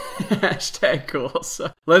goals. Hashtag goals.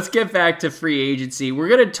 Let's get back to free agency. We're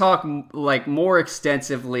going to talk like more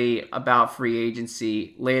extensively about free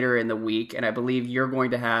agency later in the week. And I believe you're going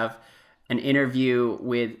to have an interview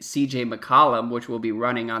with CJ McCollum, which will be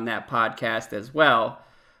running on that podcast as well.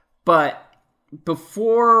 But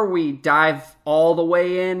before we dive all the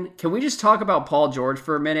way in, can we just talk about Paul George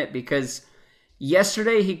for a minute? Because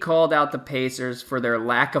yesterday he called out the Pacers for their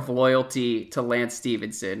lack of loyalty to Lance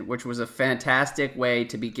Stevenson, which was a fantastic way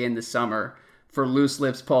to begin the summer for loose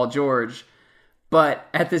lips Paul George. But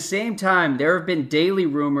at the same time, there have been daily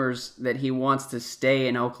rumors that he wants to stay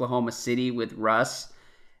in Oklahoma City with Russ.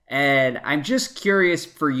 And I'm just curious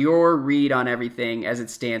for your read on everything as it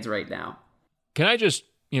stands right now. Can I just,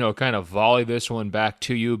 kind of volley this one back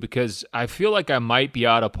to you? Because I feel like I might be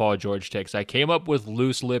out of Paul George takes. I came up with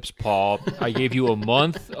loose lips, Paul. I gave you a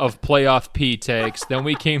month of playoff P takes. Then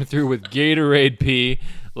we came through with Gatorade P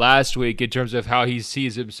last week in terms of how he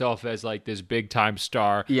sees himself as like this big time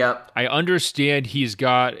star. Yep. I understand he's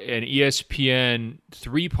got an ESPN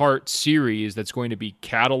 3-part series that's going to be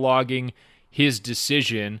cataloging his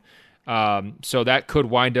decision. So that could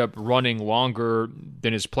wind up running longer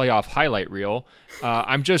than his playoff highlight reel.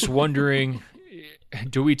 I'm just wondering,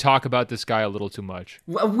 do we talk about this guy a little too much?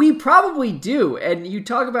 We probably do. And you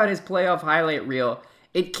talk about his playoff highlight reel.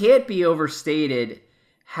 It can't be overstated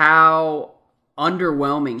how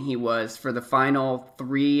underwhelming he was for the final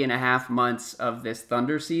 3.5 months of this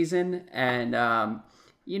Thunder season. And,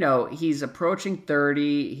 he's approaching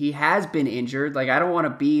 30. He has been injured. Like, I don't want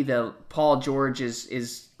to be the Paul George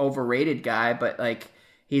is overrated guy, but like,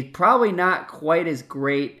 he's probably not quite as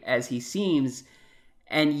great as he seems.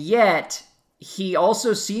 And yet he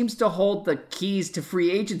also seems to hold the keys to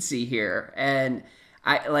free agency here. And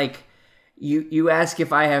you ask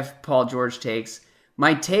if I have Paul George takes.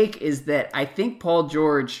 My take is that I think Paul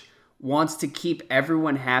George wants to keep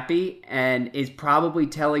everyone happy and is probably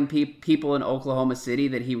telling people in Oklahoma City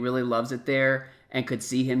that he really loves it there and could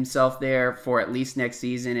see himself there for at least next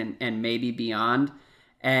season and maybe beyond.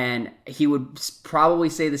 And he would probably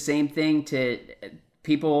say the same thing to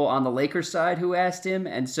people on the Lakers side who asked him.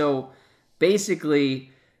 And so basically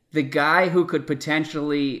the guy who could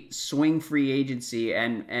potentially swing free agency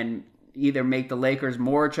and either make the Lakers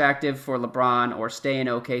more attractive for LeBron or stay in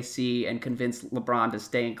OKC and convince LeBron to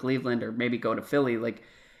stay in Cleveland or maybe go to Philly. Like,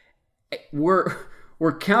 we're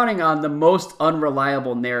counting on the most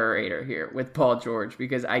unreliable narrator here with Paul George,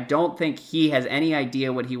 because I don't think he has any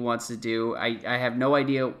idea what he wants to do. I have no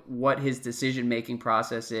idea what his decision-making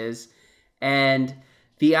process is. And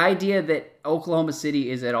the idea that Oklahoma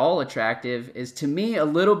City is at all attractive is, to me, a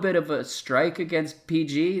little bit of a strike against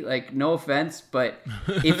PG. Like, no offense, but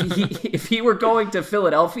if he were going to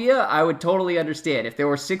Philadelphia, I would totally understand. If there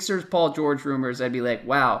were Sixers Paul George rumors, I'd be like,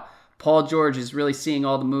 wow, Paul George is really seeing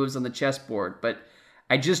all the moves on the chessboard. But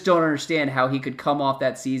I just don't understand how he could come off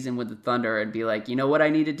that season with the Thunder and be like, you know what I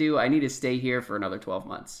need to do? I need to stay here for another 12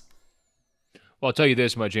 months. Well, I'll tell you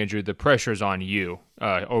this much, Andrew. The pressure's on you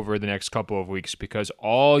over the next couple of weeks, because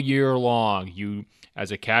all year long, you,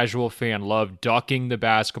 as a casual fan, love ducking the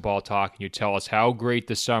basketball talk, and you tell us how great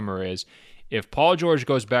the summer is. If Paul George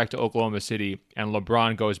goes back to Oklahoma City and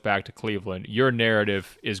LeBron goes back to Cleveland, your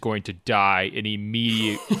narrative is going to die an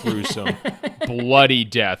immediate, gruesome, bloody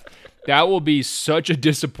death. That will be such a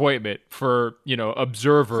disappointment for,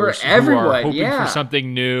 observers for everyone, who are hoping for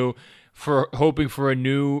something new, for hoping for a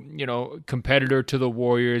new, competitor to the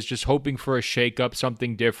Warriors, just hoping for a shakeup,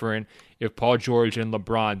 something different if Paul George and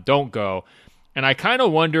LeBron don't go. And I kind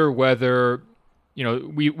of wonder whether,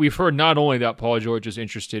 we've heard not only that Paul George is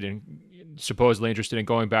supposedly interested in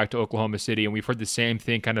going back to Oklahoma City, and we've heard the same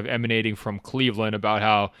thing kind of emanating from Cleveland about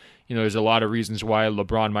how, there's a lot of reasons why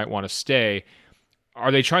LeBron might want to stay.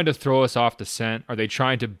 Are they trying to throw us off the scent? Are they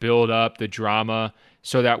trying to build up the drama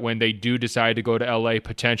so that when they do decide to go to LA,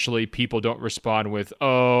 potentially people don't respond with,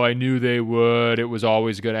 oh, I knew they would, it was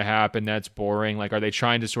always going to happen, that's boring? Like, are they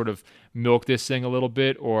trying to sort of milk this thing a little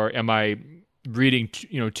bit, or am I reading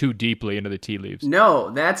too deeply into the tea leaves?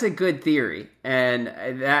 No, that's a good theory. And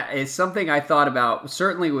that is something I thought about,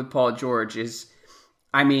 certainly with Paul George,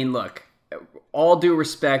 look, all due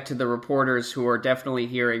respect to the reporters who are definitely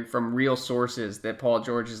hearing from real sources that Paul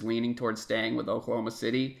George is leaning towards staying with Oklahoma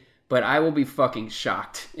City, but I will be fucking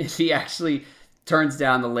shocked if he actually turns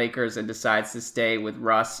down the Lakers and decides to stay with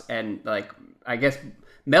Russ. And, I guess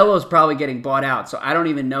Melo's probably getting bought out, so I don't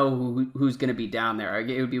even know who's going to be down there.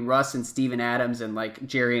 It would be Russ and Steven Adams and,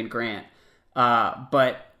 Jerry and Grant.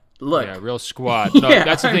 But, look. Yeah, real squad. No,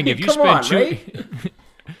 that's the thing. If you spend right?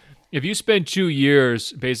 If you spend 2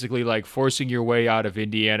 years basically forcing your way out of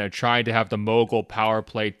Indiana, trying to have the mogul power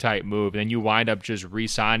play type move, and then you wind up just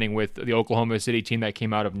re-signing with the Oklahoma City team that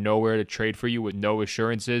came out of nowhere to trade for you with no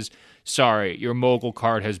assurances, sorry, your mogul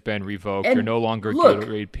card has been revoked. And you're no longer look,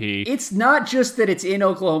 Gatorade P. It's not just that it's in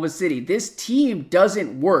Oklahoma City. This team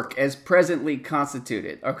doesn't work as presently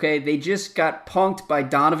constituted, okay? They just got punked by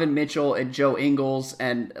Donovan Mitchell and Joe Ingles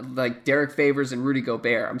and Derek Favors and Rudy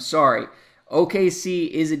Gobert. I'm sorry. OKC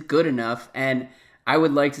isn't good enough, and I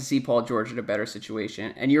would like to see Paul George in a better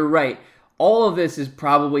situation. And you're right. All of this is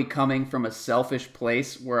probably coming from a selfish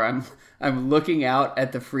place where I'm looking out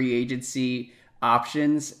at the free agency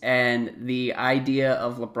options, and the idea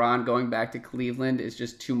of LeBron going back to Cleveland is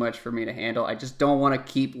just too much for me to handle. I just don't want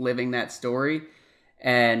to keep living that story.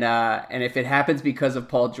 And if it happens because of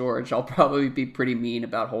Paul George, I'll probably be pretty mean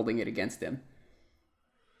about holding it against him.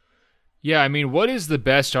 Yeah, what is the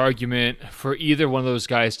best argument for either one of those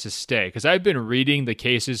guys to stay? Because I've been reading the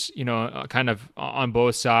cases, kind of on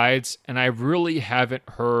both sides, and I really haven't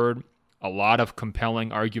heard a lot of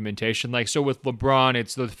compelling argumentation. So with LeBron,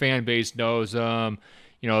 it's the fan base knows him,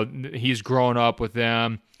 he's grown up with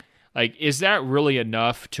them. Is that really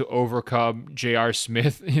enough to overcome J.R.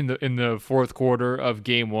 Smith in the fourth quarter of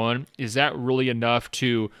Game 1? Is that really enough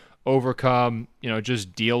to overcome,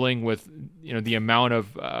 just dealing with, the amount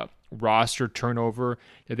of roster turnover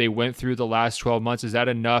that they went through the last 12 months? Is that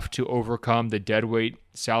enough to overcome the deadweight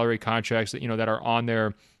salary contracts that, that are on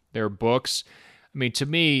their books? I mean, to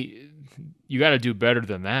me, you got to do better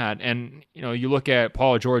than that. And, you look at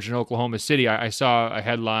Paul George in Oklahoma City. I saw a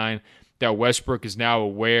headline that Westbrook is now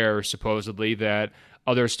aware, supposedly, that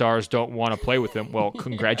other stars don't want to play with him. Well,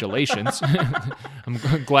 congratulations. I'm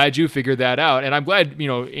glad you figured that out. And I'm glad,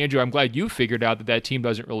 Andrew, I'm glad you figured out that team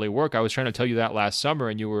doesn't really work. I was trying to tell you that last summer,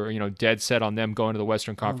 and you were, dead set on them going to the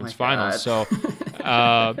Western Conference Finals. So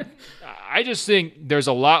I just think there's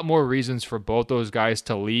a lot more reasons for both those guys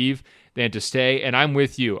to leave than to stay. And I'm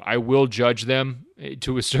with you. I will judge them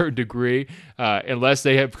to a certain degree, unless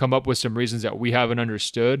they have come up with some reasons that we haven't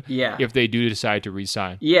understood. Yeah. If they do decide to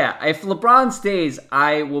re-sign. Yeah. If LeBron stays,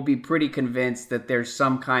 I will be pretty convinced that there's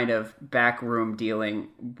some kind of backroom dealing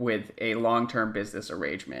with a long-term business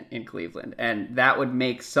arrangement in Cleveland. And that would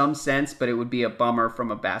make some sense, but it would be a bummer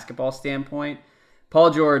from a basketball standpoint.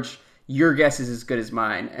 Paul George, your guess is as good as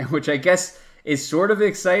mine, which I guess is sort of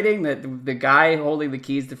exciting, that the guy holding the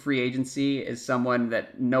keys to free agency is someone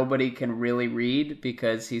that nobody can really read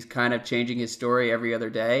because he's kind of changing his story every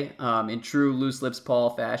other day, in true loose lips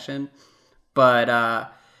Paul fashion.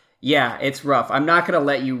 But yeah, it's rough. I'm not going to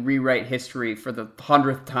let you rewrite history for the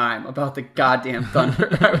 100th time about the goddamn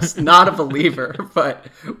Thunder. I was not a believer, but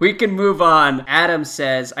we can move on. Adam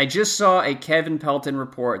says, I just saw a Kevin Pelton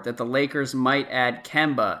report that the Lakers might add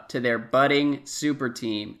Kemba to their budding super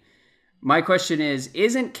team. My question is,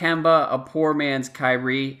 isn't Kemba a poor man's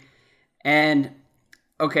Kyrie? And,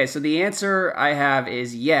 okay, so the answer I have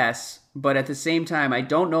is yes, but at the same time, I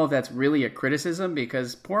don't know if that's really a criticism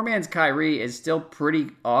because poor man's Kyrie is still pretty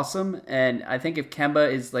awesome. And I think if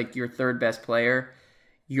Kemba is like your third best player,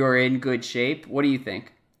 you're in good shape. What do you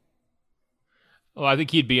think? Well, I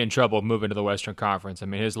think he'd be in trouble moving to the Western Conference. I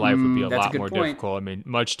mean, his life would be a lot more difficult. I mean,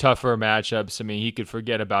 much tougher matchups. I mean, he could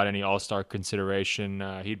forget about any All-Star consideration.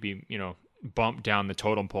 He'd be, bumped down the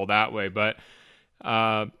totem pole that way. But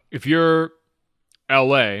if you're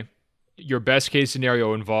LA, your best case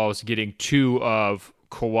scenario involves getting two of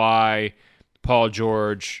Kawhi, Paul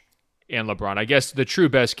George, and LeBron. I guess the true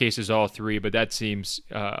best case is all three, but that seems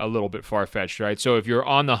a little bit far-fetched, right? So if you're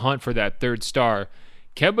on the hunt for that third star,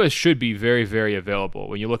 Kemba should be very, very available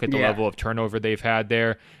when you look at the level of turnover they've had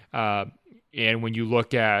there. And when you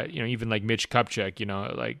look at, even like Mitch Kupchak,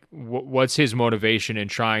 like what's his motivation in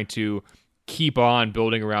trying to keep on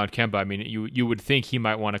building around Kemba? I mean, you would think he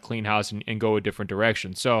might want to clean house and go a different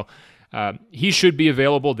direction. So he should be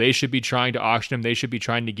available. They should be trying to auction him. They should be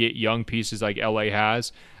trying to get young pieces like LA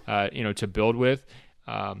has, to build with.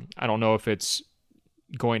 I don't know if it's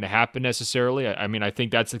going to happen necessarily. I mean, I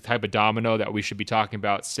think that's the type of domino that we should be talking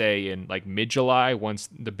about, say, in like mid-July once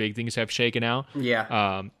the big things have shaken out.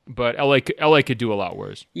 Yeah. But LA could do a lot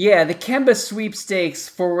worse. Yeah, the Kemba sweepstakes,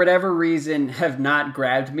 for whatever reason, have not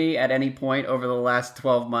grabbed me at any point over the last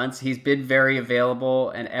 12 months. He's been very available,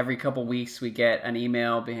 and every couple weeks we get an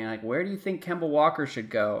email being like, where do you think Kemba Walker should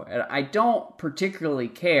go? And I don't particularly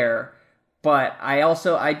care, but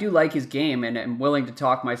I do like his game, and I'm willing to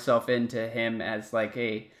talk myself into him as like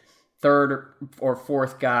a third or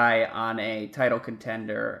fourth guy on a title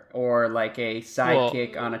contender, or like a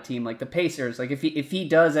sidekick on a team like the Pacers. Like if he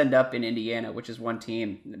does end up in Indiana, which is one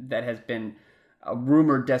team that has been a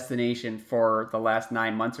rumored destination for the last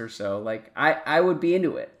 9 months or so, like I would be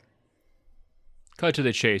into it. Cut to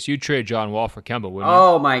the chase. You'd trade John Wall for Kemba, wouldn't you?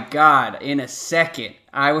 Oh my God. In a second.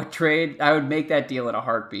 I would make that deal in a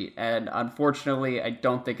heartbeat. And unfortunately, I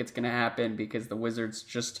don't think it's going to happen because the Wizards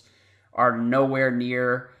just are nowhere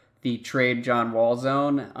near the trade John Wall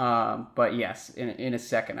zone. But yes, in a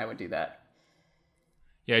second, I would do that.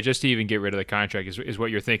 Yeah, just to even get rid of the contract is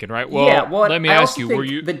what you're thinking, right? Well, yeah, well, let me ask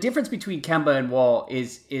you, the difference between Kemba and Wall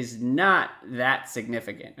is not that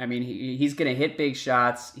significant. I mean, he's going to hit big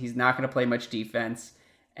shots. He's not going to play much defense,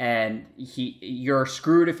 and you're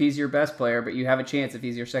screwed if he's your best player, but you have a chance if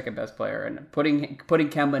he's your second best player. And putting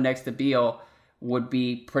Kemba next to Beal would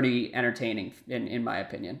be pretty entertaining, in my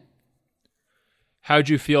opinion. How'd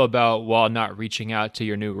you feel about Wall not reaching out to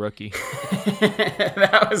your new rookie?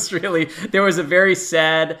 There was a very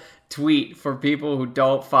sad tweet for people who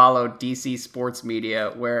don't follow DC sports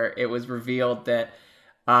media where it was revealed that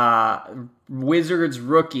Wizards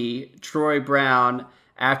rookie Troy Brown,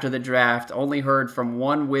 after the draft, only heard from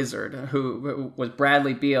one Wizard, who was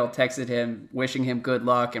Bradley Beal, texted him, wishing him good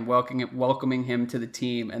luck and welcoming him to the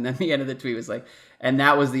team. And then the end of the tweet was like, and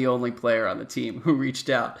that was the only player on the team who reached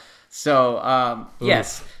out. So,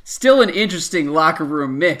 yes, still an interesting locker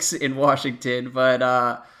room mix in Washington,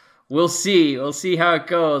 but we'll see. We'll see how it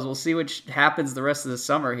goes. We'll see what happens the rest of the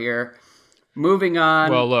summer here. Moving on.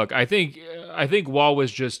 Well, look, I think Wall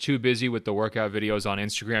was just too busy with the workout videos on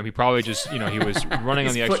Instagram. He probably just, he was running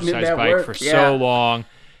on the exercise bike for so long.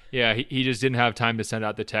 Yeah, he just didn't have time to send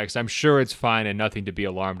out the text. I'm sure it's fine and nothing to be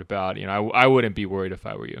alarmed about. I wouldn't be worried if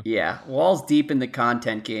I were you. Yeah, Wall's deep in the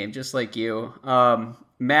content game, just like you.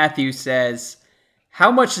 Matthew says,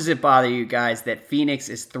 how much does it bother you guys that Phoenix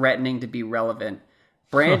is threatening to be relevant?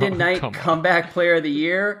 Brandon Knight, comeback player of the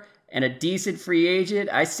year, and a decent free agent.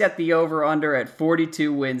 I set the over-under at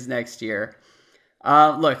 42 wins next year.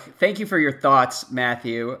 Look, thank you for your thoughts,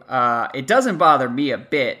 Matthew. It doesn't bother me a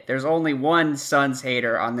bit. There's only one Suns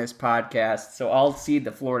hater on this podcast, so I'll cede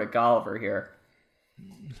the floor to Golliver here.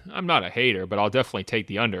 I'm not a hater, but I'll definitely take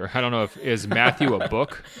the under. I don't know is Matthew a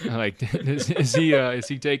book? Like, is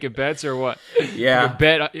he taking bets or what?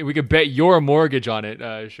 Yeah, we could bet your mortgage on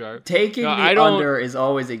it, Sharp. Taking the under is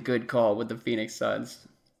always a good call with the Phoenix Suns.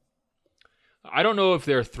 I don't know if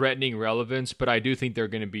they're threatening relevance, but I do think they're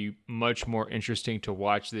going to be much more interesting to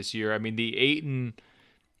watch this year. I mean, the Ayton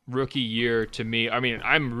rookie year, to me,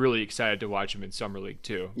 I'm really excited to watch him in Summer League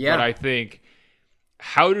too. Yeah. But I think,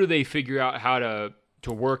 how do they figure out how to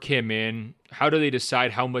work him in? How do they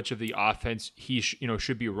decide how much of the offense he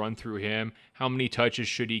should be run through him? How many touches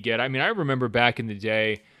should he get? I mean, I remember back in the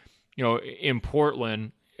day, in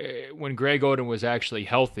Portland, when Greg Oden was actually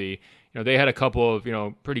healthy, they had a couple of,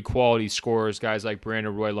 pretty quality scorers, guys like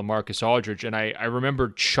Brandon Roy, LaMarcus Aldridge, and I remember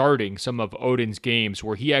charting some of Oden's games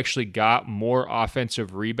where he actually got more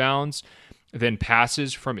offensive rebounds than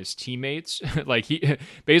passes from his teammates. Like, he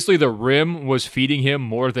basically, the rim was feeding him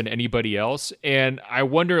more than anybody else. And I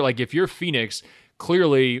wonder, like, if you're Phoenix,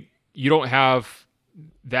 clearly you don't have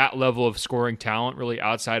that level of scoring talent really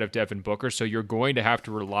outside of Devin Booker, so you're going to have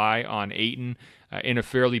to rely on Ayton in a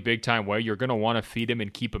fairly big time way. You're going to want to feed him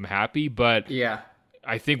and keep him happy, but yeah,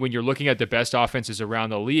 I think when you're looking at the best offenses around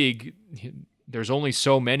the league, there's only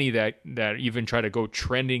so many that even try to go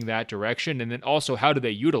trending that direction. And then also, how do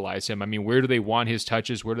they utilize him? I mean, where do they want his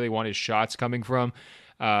touches? Where do they want his shots coming from?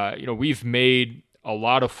 We've made a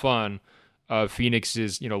lot of fun of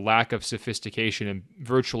Phoenix's, lack of sophistication in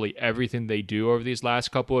virtually everything they do over these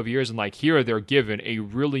last couple of years. And like, here they're given a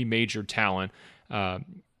really major talent, a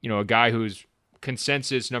guy who's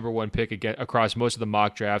consensus number one pick again across most of the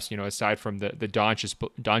mock drafts, aside from the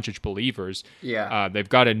Doncic believers. Yeah. They've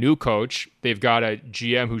got a new coach. They've got a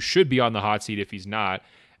GM who should be on the hot seat if he's not.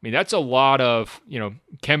 I mean, that's a lot of,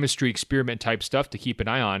 chemistry experiment type stuff to keep an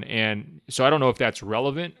eye on. And so I don't know if that's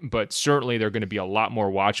relevant, but certainly they're going to be a lot more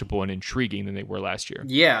watchable and intriguing than they were last year.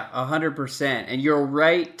 Yeah, 100%. And you're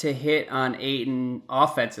right to hit on Ayton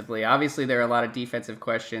offensively. Obviously, there are a lot of defensive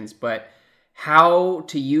questions, but how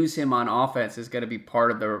to use him on offense is going to be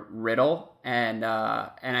part of the riddle. And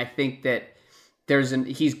I think that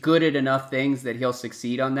he's good at enough things that he'll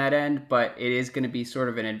succeed on that end, but it is going to be sort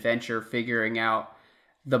of an adventure figuring out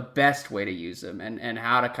the best way to use him and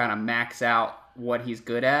how to kind of max out what he's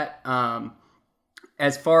good at.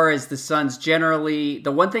 As far as the Suns generally,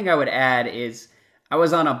 the one thing I would add is I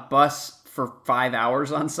was on a bus for 5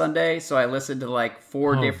 hours on Sunday, so I listened to like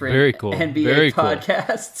four different NBA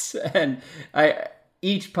podcasts, and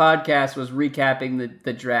each podcast was recapping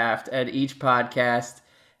the draft, and each podcast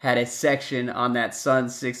had a section on that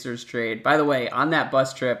Suns-Sixers trade. By the way, on that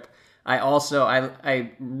bus trip,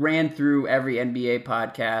 I ran through every NBA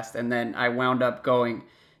podcast, and then I wound up going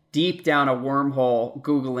deep down a wormhole,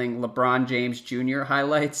 Googling LeBron James Jr.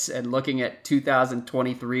 highlights and looking at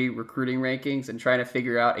 2023 recruiting rankings and trying to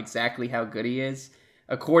figure out exactly how good he is.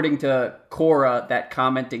 According to Quora, that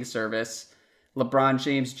commenting service, LeBron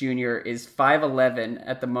James Jr. is 5'11"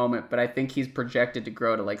 at the moment, but I think he's projected to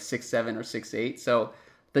grow to like 6'7" or 6'8". So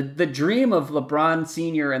the dream of LeBron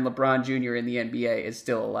Sr. and LeBron Jr. in the NBA is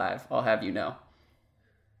still alive, I'll have you know.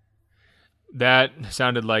 That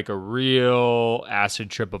sounded like a real acid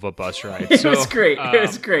trip of a bus ride. It was great. It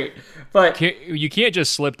was great. But you can't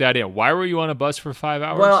just slip that in. Why were you on a bus for 5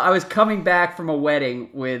 hours? Well, I was coming back from a wedding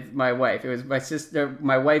with my wife. It was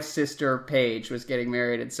my wife's sister, Paige, was getting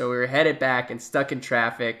married. And so we were headed back and stuck in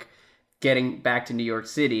traffic getting back to New York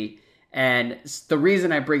City. And the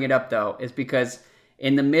reason I bring it up, though, is because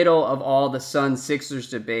in the middle of all the Suns-Sixers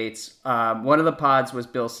debates, one of the pods was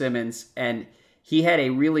Bill Simmons, and he had a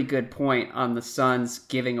really good point on the Suns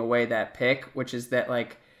giving away that pick, which is that,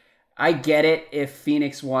 like, I get it if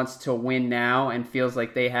Phoenix wants to win now and feels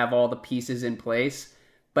like they have all the pieces in place.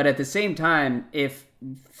 But at the same time, if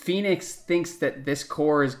Phoenix thinks that this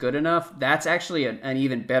core is good enough, that's actually an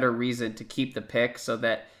even better reason to keep the pick so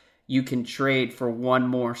that you can trade for one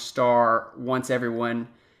more star once everyone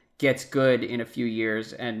gets good in a few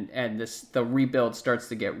years and the rebuild starts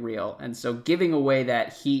to get real. And so giving away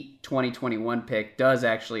that Heat 2021 pick does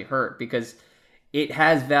actually hurt, because it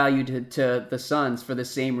has value to the Suns for the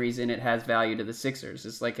same reason it has value to the Sixers.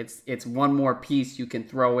 It's like it's one more piece you can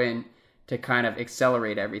throw in to kind of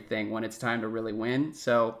accelerate everything when it's time to really win.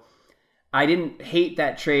 So I didn't hate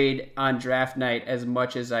that trade on draft night as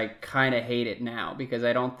much as I kind of hate it now, because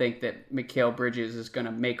I don't think that Mikal Bridges is going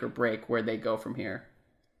to make or break where they go from here.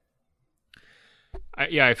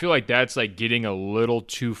 I feel like that's like getting a little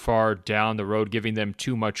too far down the road, giving them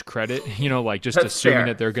too much credit, like just assuming fair.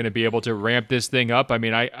 that they're going to be able to ramp this thing up. I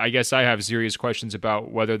mean, I guess I have serious questions about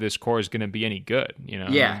whether this core is going to be any good.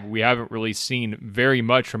 Yeah. We haven't really seen very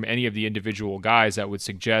much from any of the individual guys that would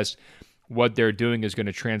suggest what they're doing is going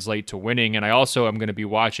to translate to winning. And I also am going to be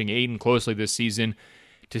watching Ayton closely this season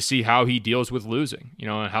to see how he deals with losing,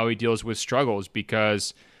 and how he deals with struggles,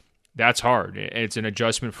 because that's hard. It's an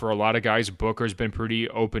adjustment for a lot of guys. Booker's been pretty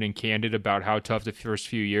open and candid about how tough the first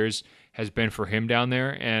few years has been for him down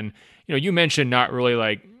there. And, you mentioned not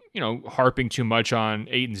really harping too much on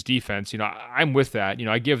Ayton's defense. I'm with that.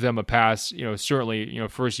 I give them a pass, certainly,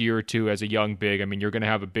 first year or two as a young big. I mean, you're going to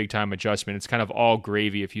have a big time adjustment. It's kind of all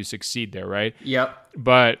gravy if you succeed there, right? Yep.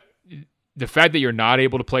 But the fact that you're not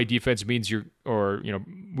able to play defense means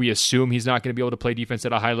we assume he's not going to be able to play defense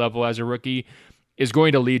at a high level as a rookie, is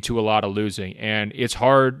going to lead to a lot of losing. And it's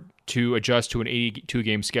hard to adjust to an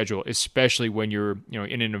 82-game schedule, especially when you're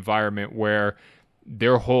in an environment where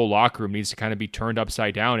their whole locker room needs to kind of be turned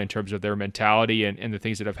upside down in terms of their mentality and the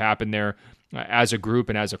things that have happened there as a group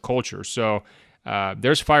and as a culture. So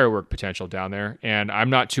there's firework potential down there, and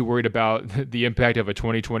I'm not too worried about the impact of a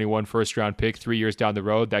 2021 first-round pick 3 years down the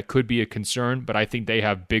road. That could be a concern, but I think they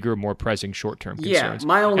have bigger, more pressing short-term concerns. Yeah,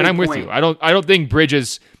 my only and I'm point... with you. I don't think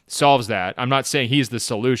Bridges solves that. I'm not saying he's the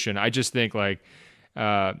solution. I just think we're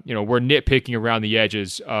nitpicking around the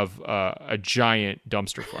edges of a giant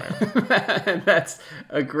dumpster fire. That's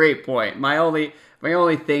a great point. My only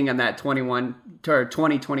thing on that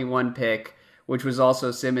 2021 pick, which was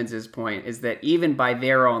also Simmons's point, is that even by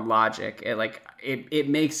their own logic, it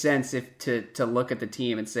makes sense to look at the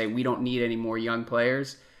team and say we don't need any more young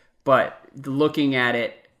players. But looking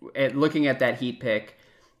at that Heat pick,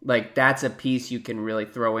 that's a piece you can really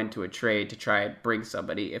throw into a trade to try and bring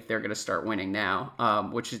somebody if they're going to start winning now,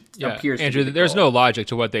 which appears Andrew, to be there's no logic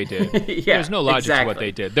to what they did. There's no logic to what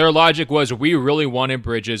they did. Their logic was we really wanted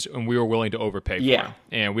Bridges and we were willing to overpay for him,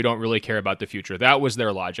 and we don't really care about the future. That was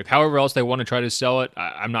their logic. However else they want to try to sell it,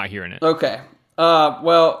 I'm not hearing it. Okay.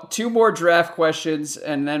 Well, two more draft questions,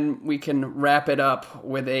 and then we can wrap it up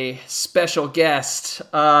with a special guest.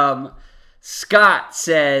 Scott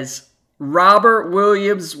says, Robert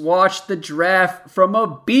Williams watched the draft from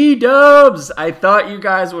a B-dubs. I thought you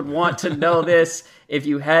guys would want to know this if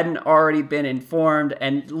you hadn't already been informed.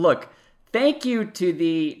 And look, thank you to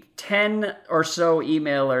the 10 or so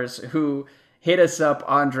emailers who hit us up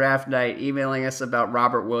on draft night, emailing us about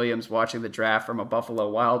Robert Williams watching the draft from a Buffalo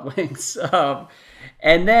Wild Wings.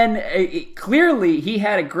 And then clearly he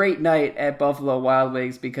had a great night at Buffalo Wild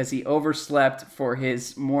Wings because he overslept for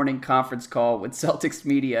his morning conference call with Celtics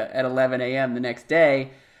media at 11 a.m. the next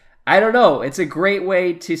day. I don't know. It's a great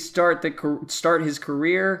way to start his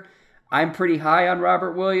career. I'm pretty high on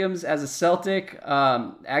Robert Williams as a Celtic.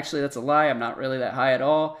 Actually, that's a lie. I'm not really that high at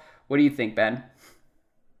all. What do you think, Ben?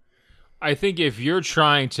 I think if you're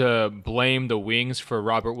trying to blame the Wings for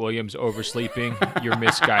Robert Williams oversleeping, you're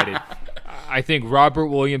misguided. I think Robert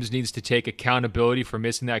Williams needs to take accountability for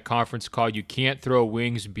missing that conference call. You can't throw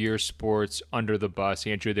Wings Beer Sports under the bus,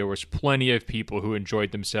 Andrew. There was plenty of people who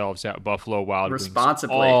enjoyed themselves at Buffalo Wild Wings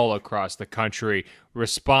all across the country.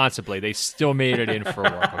 Responsibly. They still made it in for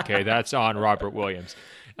work, okay? That's on Robert Williams.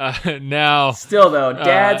 Now, still, though,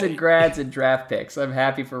 dads and grads and draft picks. I'm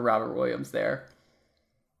happy for Robert Williams there.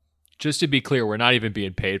 Just to be clear, we're not even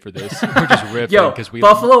being paid for this. We're just riffing because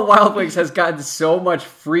Buffalo Wild Wings has gotten so much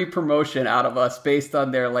free promotion out of us based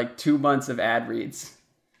on their 2 months of ad reads.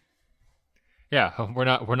 Yeah, we're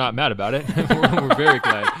not mad about it. We're very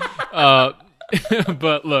glad.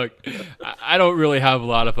 But look, I don't really have a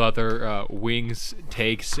lot of other Wings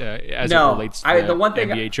takes as it relates to the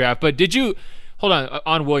NBA draft. But did you hold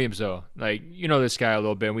on Williams though? This guy a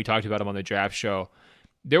little bit. And we talked about him on the draft show.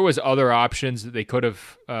 There was other options that they could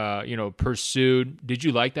have, pursued. Did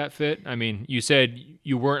you like that fit? I mean, you said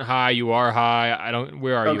you weren't high. You are high.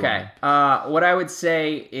 Where are you? Okay. What I would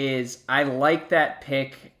say is I like that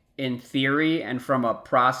pick in theory and from a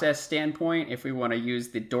process standpoint. If we want to use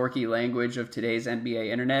the dorky language of today's NBA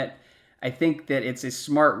internet, I think that it's a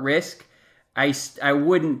smart risk. I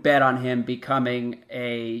wouldn't bet on him becoming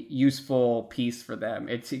a useful piece for them.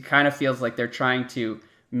 It kind of feels like they're trying to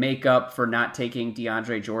make up for not taking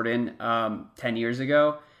DeAndre Jordan 10 years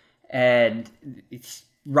ago. And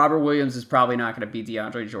Robert Williams is probably not going to be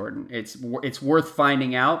DeAndre Jordan. It's worth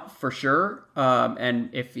finding out for sure. And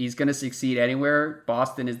if he's going to succeed anywhere,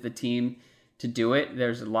 Boston is the team to do it.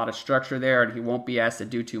 There's a lot of structure there, and he won't be asked to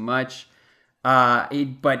do too much.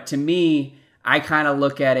 But to me, I kind of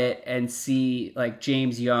look at it and see like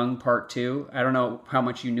James Young part 2. I don't know how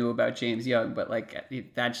much you knew about James Young, but like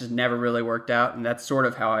that just never really worked out. And that's sort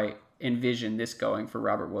of how I envision this going for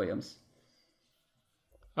Robert Williams.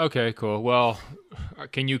 Okay, cool. Well,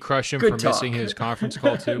 can you crush him Good for talk. missing his conference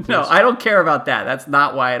call too, please? No, I don't care about that. That's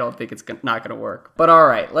not why I don't think it's not going to work. But all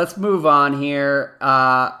right, let's move on here.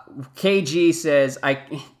 KG says,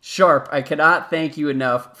 Sharp, I cannot thank you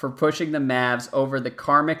enough for pushing the Mavs over the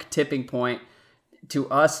karmic tipping point to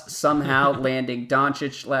us somehow landing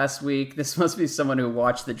Doncic last week. This must be someone who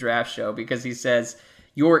watched the draft show, because he says,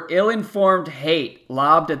 your ill-informed hate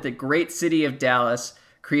lobbed at the great city of Dallas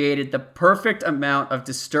created the perfect amount of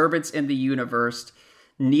disturbance in the universe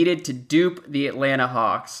needed to dupe the Atlanta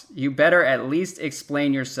Hawks. You better at least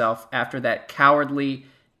explain yourself after that cowardly,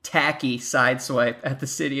 tacky sideswipe at the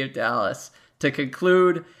city of Dallas. To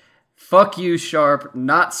conclude, fuck you, Sharp,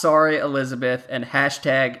 not sorry, Elizabeth, and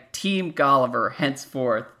hashtag Team Golliver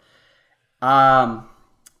henceforth.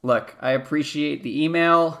 Look, I appreciate the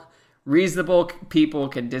email. Reasonable people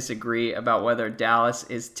can disagree about whether Dallas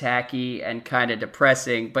is tacky and kind of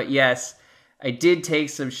depressing, but yes, I did take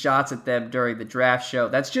some shots at them during the draft show.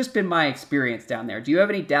 That's just been my experience down there. Do you have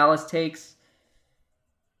any Dallas takes?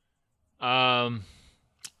 I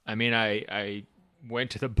mean, I went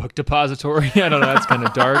to the book depository. I don't know. That's kind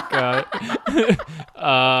of dark.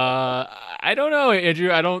 I don't know,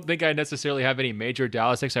 Andrew. I don't think I necessarily have any major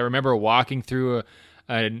Dallas takes. I remember walking through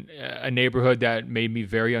a neighborhood that made me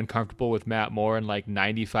very uncomfortable with Matt Moore and like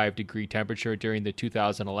 95-degree temperature during the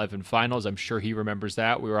 2011 finals. I'm sure he remembers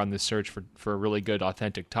that. We were on this search for really good,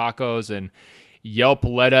 authentic tacos, and Yelp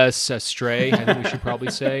led us astray, I think we should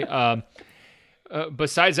probably say.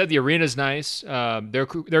 Besides that, the arena's nice.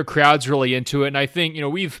 Their crowd's really into it. And I think,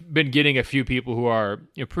 we've been getting a few people who are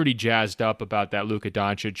pretty jazzed up about that Luka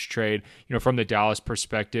Doncic trade, from the Dallas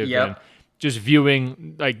perspective. Yep. And just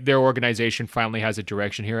viewing like their organization finally has a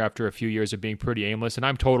direction here after a few years of being pretty aimless. And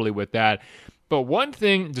I'm totally with that. But one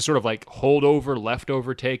thing, the sort of like holdover,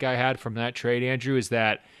 leftover take I had from that trade, Andrew, is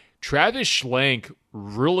that Travis Schlenk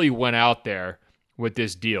really went out there with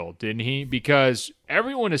this deal, didn't he? Because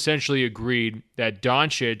everyone essentially agreed that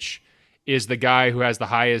Doncic is the guy who has the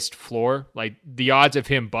highest floor. Like the odds of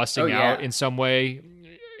him busting out in some way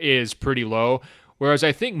is pretty low. Whereas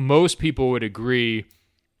I think most people would agree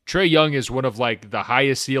Trae Young is one of like the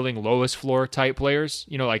highest ceiling, lowest floor type players.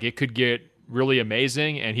 Like it could get really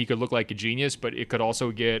amazing and he could look like a genius, but it could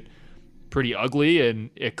also get pretty ugly. And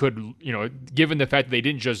it could, given the fact that they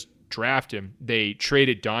didn't just draft him, they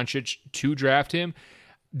traded Doncic to draft him.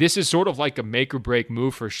 This is sort of like a make or break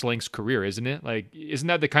move for Schlenk's career, isn't it? Like, isn't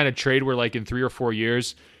that the kind of trade where like in 3 or 4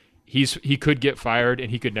 years, he could get fired and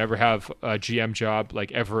he could never have a GM job like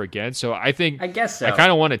ever again. So I guess so. I kind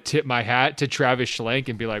of want to tip my hat to Travis Schlenk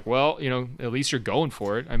and be like, well, at least you're going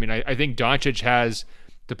for it. I mean, I think Doncic has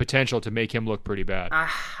the potential to make him look pretty bad.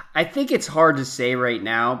 I think it's hard to say right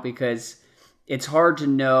now because it's hard to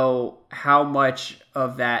know how much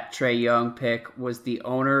of that Trae Young pick was the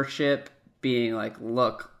ownership being like,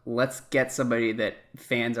 look, let's get somebody that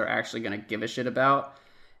fans are actually going to give a shit about.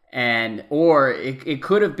 Or it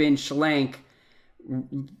could have been Schlenk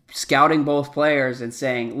scouting both players and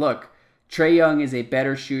saying, look, Trae Young is a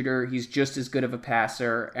better shooter. He's just as good of a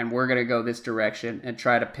passer, and we're going to go this direction and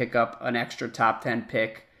try to pick up an extra top 10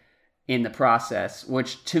 pick in the process,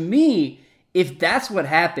 which to me, if that's what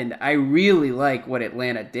happened, I really like what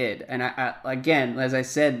Atlanta did. And I again, as I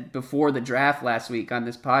said before the draft last week on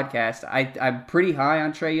this podcast, I'm pretty high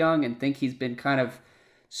on Trae Young and think he's been kind of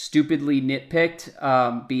stupidly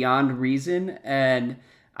nitpicked beyond reason, and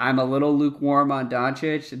I'm a little lukewarm on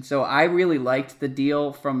Doncic, and so I really liked the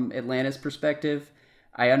deal from Atlanta's perspective.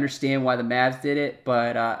 I understand why the Mavs did it,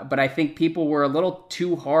 but I think people were a little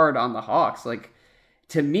too hard on the Hawks. Like,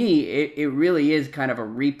 to me, it really is kind of a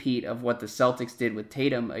repeat of what the Celtics did with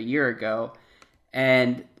Tatum a year ago,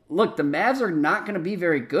 and look, the Mavs are not going to be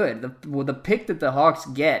very good. The pick that the Hawks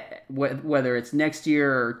get, whether it's next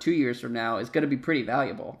year or 2 years from now, is going to be pretty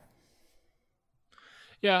valuable.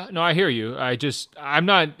 Yeah, no, I hear you. It's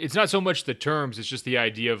not so much the terms, it's just the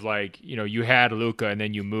idea of like, you had Luka and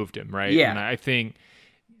then you moved him, right? Yeah. And I think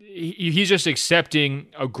he's just accepting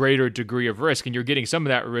a greater degree of risk, and you're getting some of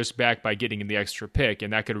that risk back by getting the extra pick,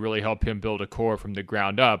 and that could really help him build a core from the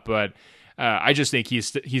ground up. But I just think he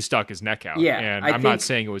stuck his neck out. Yeah, and I'm not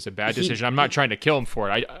saying it was a bad decision. I'm not trying to kill him for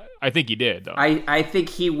it. I think he did, though. I think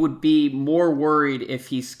he would be more worried if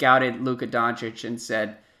he scouted Luka Doncic and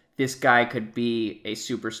said, this guy could be a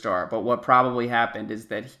superstar. But what probably happened is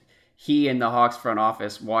that he and the Hawks front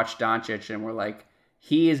office watched Doncic and were like,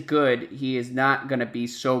 he is good. He is not going to be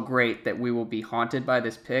so great that we will be haunted by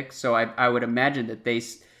this pick. So I would imagine that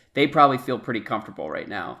they probably feel pretty comfortable right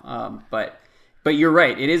now. But you're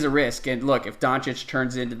right. It is a risk. And look, if Doncic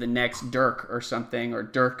turns into the next Dirk or something, or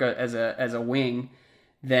Dirk as a wing,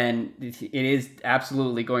 then it is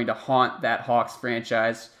absolutely going to haunt that Hawks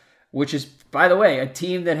franchise, which is, by the way, a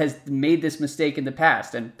team that has made this mistake in the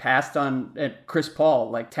past and passed on Chris Paul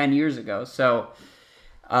like 10 years ago. So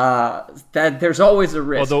that there's always a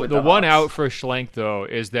risk. Well, with the one Hawks. out for Schlenk, though,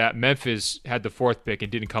 is that Memphis had the 4th pick and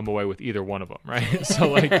didn't come away with either one of them, right? So,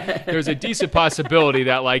 like, there's a decent possibility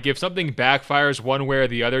that, like, if something backfires one way or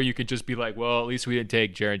the other, you could just be like, well, at least we didn't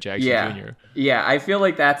take Jaren Jackson Jr. Yeah, I feel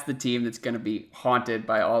like that's the team that's going to be haunted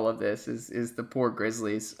by all of this is the poor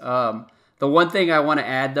Grizzlies. The one thing I want to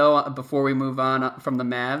add, though, before we move on from the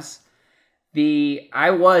Mavs, I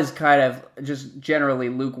was kind of just generally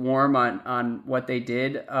lukewarm on what they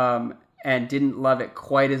did and didn't love it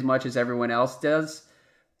quite as much as everyone else does.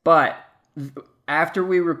 But after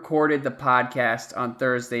we recorded the podcast on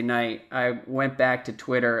Thursday night, I went back to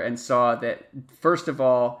Twitter and saw that, first of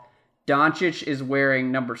all, Doncic is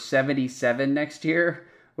wearing number 77 next year,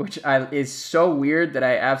 which is so weird that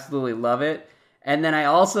I absolutely love it. And then I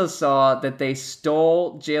also saw that they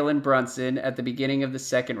stole Jalen Brunson at the beginning of the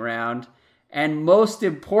second round. And most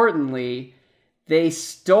importantly, they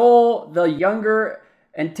stole the younger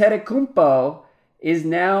Antetokounmpo is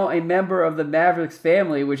now a member of the Mavericks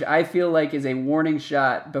family, which I feel like is a warning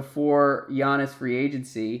shot before Giannis free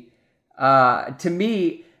agency. To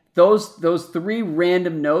me, those 3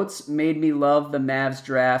 random notes made me love the Mavs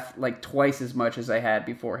draft like twice as much as I had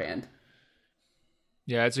beforehand.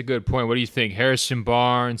 Yeah, that's a good point. What do you think? Harrison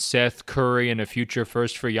Barnes, Seth Curry, and a future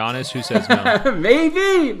first for Giannis? Who says no?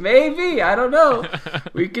 Maybe. I don't know.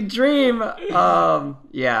 We could dream.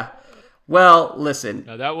 Yeah. Well, listen.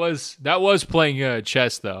 No, that was playing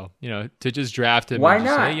chess, though. To just draft him. Why and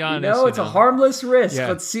just not? say, Giannis, It's a harmless risk. Yeah.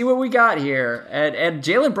 Let's see what we got here. And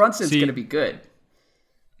Jalen Brunson's going to be good.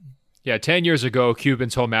 Yeah, 10 years ago,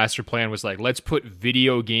 Cuban's whole master plan was like, let's put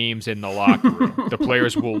video games in the locker room. The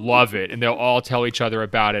players will love it, and they'll all tell each other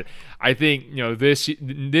about it. I think,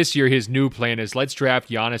 this year his new plan is let's draft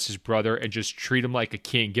Giannis' brother and just treat him like a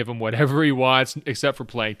king. Give him whatever he wants, except for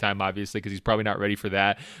playing time, obviously, because he's probably not ready for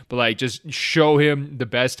that. But, like, just show him the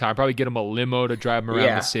best time. Probably get him a limo to drive him around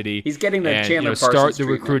the city. He's getting the Chandler Parsons start the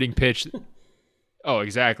treatment. recruiting pitch. Oh,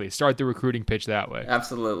 exactly. Start the recruiting pitch that way.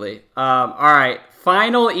 Absolutely. All right.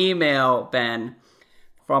 Final email, Ben,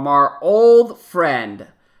 from our old friend,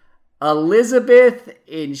 Elizabeth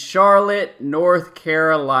in Charlotte, North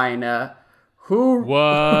Carolina, who...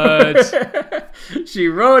 What? She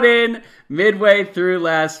wrote in midway through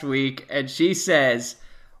last week, and she says,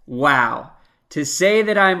 wow, to say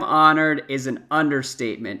that I'm honored is an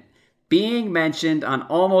understatement. Being mentioned on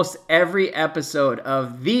almost every episode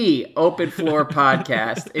of the Open Floor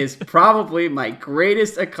podcast is probably my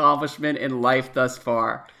greatest accomplishment in life thus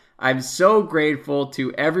far. I'm so grateful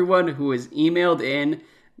to everyone who has emailed in,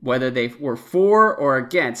 whether they were for or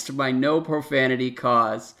against my no profanity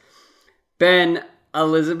cause. Ben,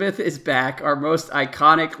 Elizabeth is back, our most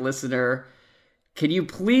iconic listener. Can you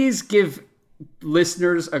please give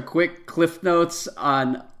listeners a quick Cliff Notes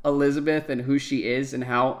on Elizabeth and who she is and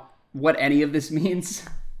what any of this means?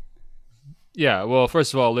 Yeah, well,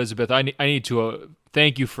 first of all, Elizabeth, I need to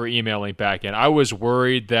thank you for emailing back in. I was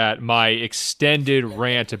worried that my extended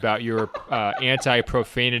rant about your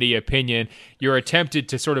anti-profanity opinion, your attempted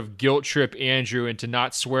to sort of guilt trip Andrew into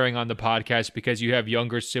not swearing on the podcast because you have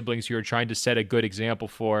younger siblings who you're trying to set a good example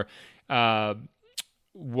for,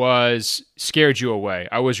 was scared you away.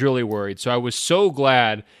 I was really worried. So I was so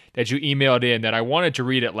glad that you emailed in that I wanted to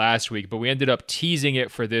read it last week, but we ended up teasing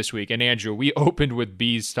it for this week. And Andrew, we opened with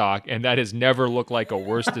Bees talk, and that has never looked like a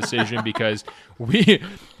worse decision because we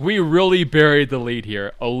really buried the lead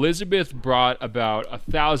here. Elizabeth brought about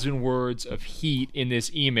 1,000 words of heat in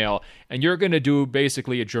this email, and you're going to do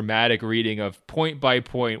basically a dramatic reading of point by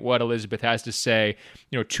point what Elizabeth has to say,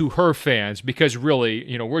 to her fans, because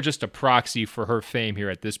really, we're just a proxy for her fame here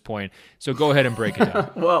at this point. So go ahead and break it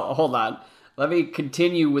down. Well, hold on. Let me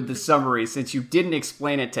continue with the summary since you didn't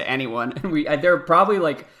explain it to anyone. There are probably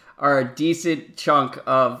like are a decent chunk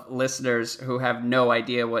of listeners who have no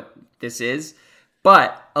idea what this is.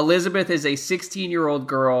 But Elizabeth is a 16-year-old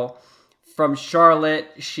girl from Charlotte.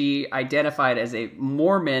 She identified as a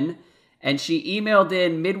Mormon, and she emailed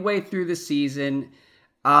in midway through the season,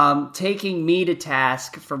 taking me to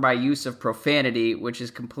task for my use of profanity, which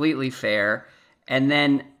is completely fair. And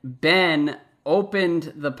then Ben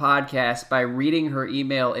opened the podcast by reading her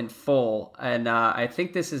email in full. And I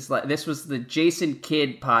think this was the Jason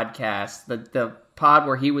Kidd podcast, the pod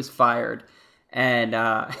where he was fired. And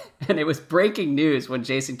it was breaking news when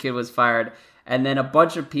Jason Kidd was fired. And then a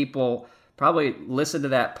bunch of people probably listened to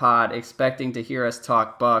that pod expecting to hear us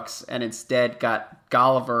talk Bucks, and instead got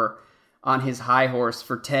Golliver on his high horse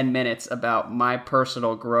for 10 minutes about my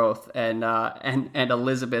personal growth and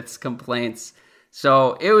Elizabeth's complaints.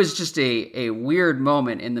 So it was just a weird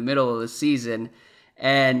moment in the middle of the season.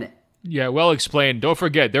 And yeah, well explained. Don't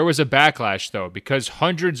forget, there was a backlash, though, because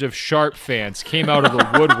hundreds of Sharp fans came out of the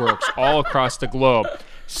woodworks all across the globe,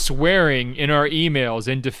 swearing in our emails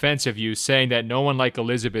in defense of you, saying that no one like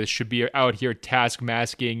Elizabeth should be out here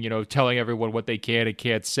task-masking, telling everyone what they can and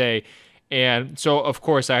can't say. And so, of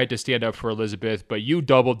course, I had to stand up for Elizabeth, but you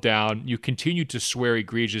doubled down. You continued to swear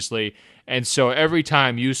egregiously. And so every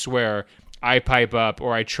time you swear, I pipe up,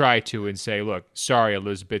 or I try to, and say, look, sorry,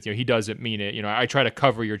 Elizabeth, he doesn't mean it. I try to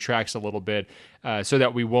cover your tracks a little bit so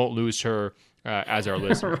that we won't lose her as our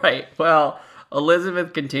listener. Right. Well,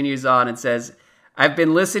 Elizabeth continues on and says, I've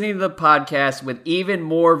been listening to the podcast with even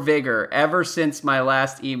more vigor ever since my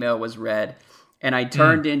last email was read, and I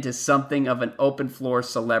turned into something of an open floor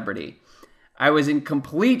celebrity. I was in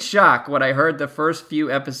complete shock when I heard the first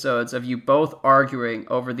few episodes of you both arguing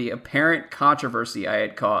over the apparent controversy I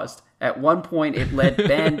had caused. At one point, it led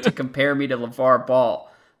Ben to compare me to LeVar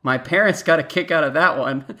Ball. My parents got a kick out of that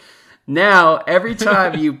one. Now, every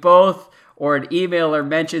time you both or an emailer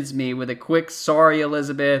mentions me with a quick sorry,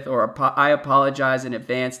 Elizabeth, or I apologize in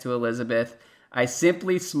advance to Elizabeth, I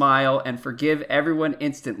simply smile and forgive everyone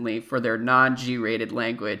instantly for their non-G-rated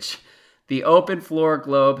language. The open floor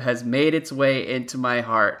globe has made its way into my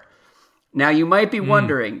heart. Now, you might be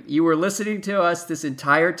wondering, you were listening to us this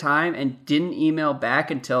entire time and didn't email back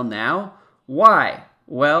until now? Why?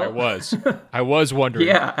 Well, I was wondering.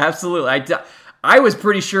 Yeah, absolutely. I was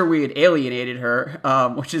pretty sure we had alienated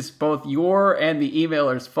her, which is both your and the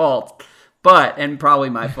emailer's fault, and probably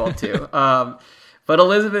my fault too. But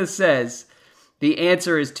Elizabeth says, the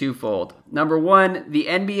answer is twofold. Number one, the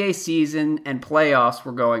NBA season and playoffs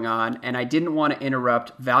were going on, and I didn't want to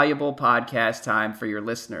interrupt valuable podcast time for your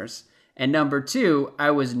listeners. And number two,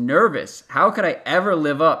 I was nervous. How could I ever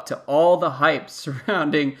live up to all the hype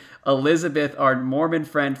surrounding Elizabeth, our Mormon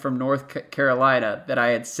friend from North Carolina, that I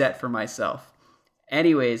had set for myself?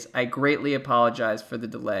 Anyways, I greatly apologize for the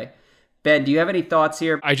delay. Ben, do you have any thoughts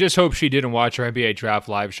here? I just hope she didn't watch our NBA Draft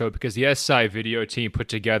Live show, because the SI video team put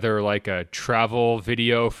together like a travel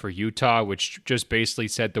video for Utah, which just basically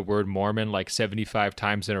said the word Mormon like 75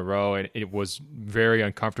 times in a row, and it was very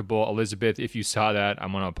uncomfortable. Elizabeth, if you saw that,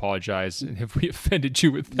 I'm going to apologize if we offended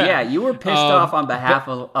you with that. Yeah, you were pissed off on behalf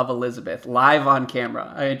of Elizabeth, live on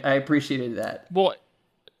camera. I appreciated that. Well,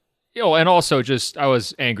 and also just I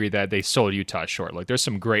was angry that they sold Utah short. Like, there's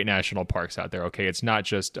some great national parks out there, okay? It's not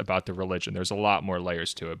just about the religion. There's a lot more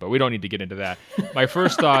layers to it, but we don't need to get into that. My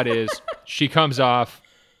first thought is she comes off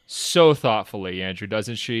so thoughtfully, Andrew,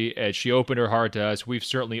 doesn't she? And she opened her heart to us. We've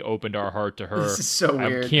certainly opened our heart to her. This is so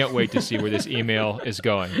weird. I can't wait to see where this email is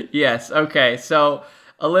going. Yes, okay. So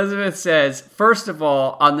Elizabeth says, first of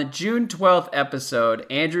all, on the June 12th episode,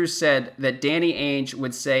 Andrew said that Danny Ainge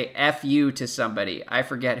would say F you to somebody. I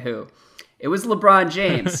forget who. It was LeBron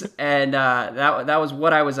James, and that was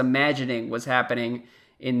what I was imagining was happening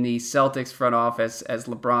in the Celtics front office as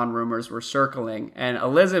LeBron rumors were circling. And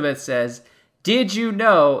Elizabeth says, did you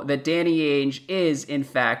know that Danny Ainge is, in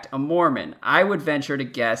fact, a Mormon? I would venture to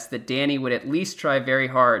guess that Danny would at least try very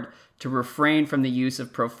hard to refrain from the use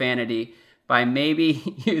of profanity by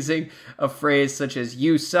maybe using a phrase such as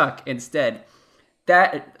 "you suck" instead.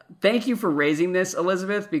 Thank you for raising this,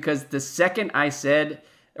 Elizabeth, because the second I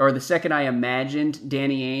imagined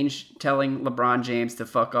Danny Ainge telling LeBron James to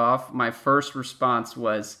fuck off, my first response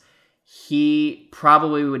was he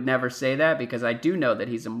probably would never say that, because I do know that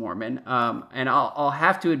he's a Mormon. And I'll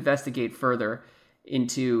have to investigate further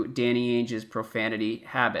into Danny Ainge's profanity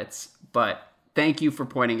habits. But thank you for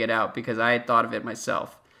pointing it out, because I had thought of it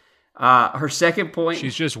myself. Her second point...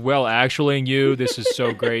 She's just well-actualing you. This is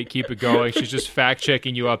so great. Keep it going. She's just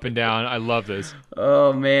fact-checking you up and down. I love this.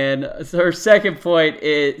 Oh, man. So her second point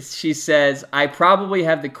is, she says, I probably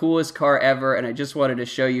have the coolest car ever, and I just wanted to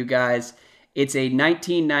show you guys. It's a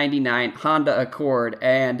 1999 Honda Accord,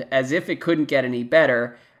 and as if it couldn't get any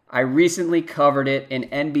better, I recently covered it in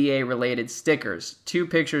NBA-related stickers. 2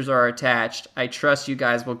 pictures are attached. I trust you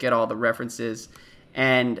guys will get all the references.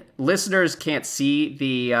 And listeners can't see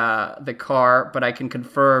the car, but I can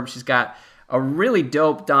confirm she's got a really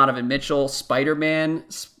dope Donovan Mitchell Spider-Man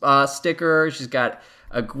sticker. She's got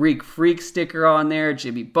a Greek Freak sticker on there,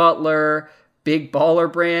 Jimmy Butler, Big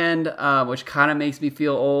Baller Brand, which kind of makes me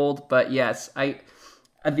feel old. But yes,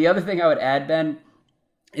 the other thing I would add, Ben,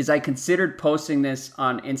 is I considered posting this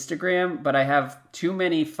on Instagram, but I have too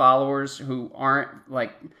many followers who aren't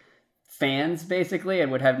like fans basically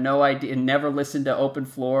and would have no idea, never listened to Open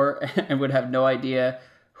Floor and would have no idea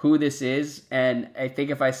who this is. And I think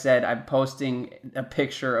if I said I'm posting a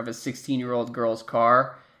picture of a 16-year-old girl's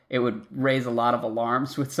car, it would raise a lot of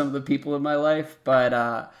alarms with some of the people in my life. But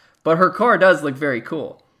her car does look very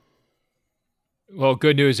cool. Well,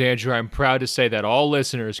 good news, Andrew. I'm proud to say that all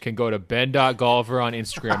listeners can go to ben.golliver on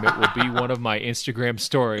Instagram. It will be one of my Instagram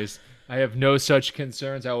stories. I have no such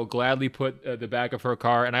concerns. I will gladly put the back of her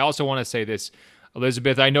car. And I also want to say this,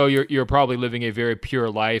 Elizabeth, I know you're probably living a very pure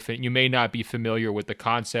life, and you may not be familiar with the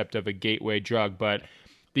concept of a gateway drug, but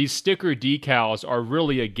these sticker decals are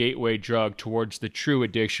really a gateway drug towards the true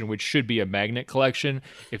addiction, which should be a magnet collection.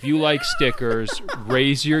 If you like stickers,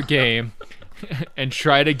 raise your game and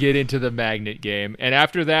try to get into the magnet game. And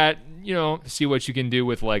after that, see what you can do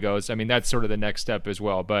with Legos. I mean, that's sort of the next step as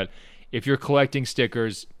well. But if you're collecting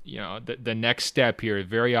stickers, the next step here,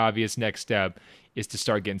 very obvious next step, is to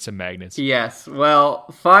start getting some magnets. Yes. Well,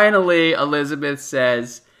 finally, Elizabeth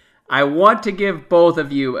says, I want to give both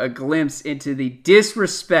of you a glimpse into the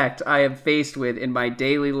disrespect I am faced with in my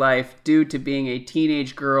daily life due to being a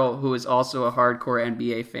teenage girl who is also a hardcore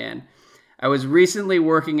NBA fan. I was recently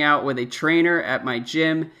working out with a trainer at my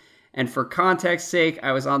gym, and for context's sake,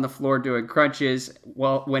 I was on the floor doing crunches.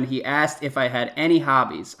 Well, when he asked if I had any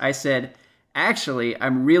hobbies, I said, actually,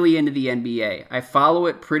 I'm really into the NBA. I follow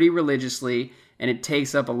it pretty religiously, and it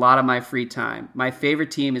takes up a lot of my free time. My favorite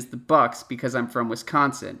team is the Bucks because I'm from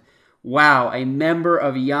Wisconsin. Wow, a member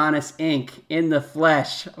of Giannis Inc. in the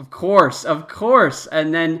flesh. Of course.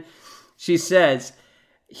 And then she says,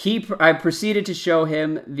 I proceeded to show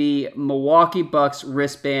him the Milwaukee Bucks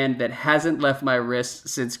wristband that hasn't left my wrist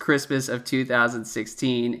since Christmas of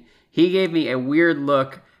 2016. He gave me a weird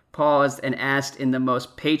look, paused, and asked in the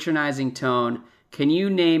most patronizing tone, can you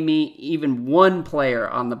name me even one player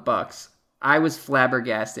on the Bucks? I was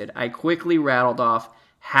flabbergasted. I quickly rattled off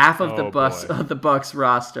half of the Bucks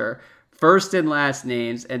roster, first and last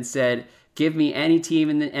names, and said, give me any team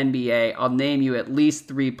in the NBA. I'll name you at least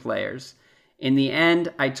 3 players. In the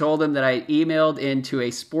end, I told him that I emailed into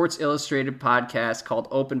a Sports Illustrated podcast called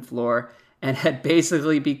Open Floor and had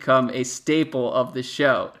basically become a staple of the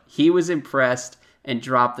show. He was impressed and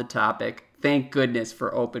dropped the topic. Thank goodness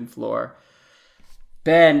for Open Floor.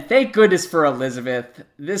 Ben, thank goodness for Elizabeth.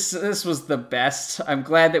 This was the best. I'm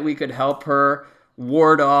glad that we could help her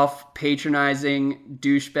ward off patronizing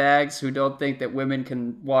douchebags who don't think that women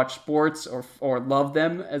can watch sports or love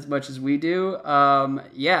them as much as we do.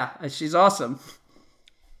 Yeah, she's awesome.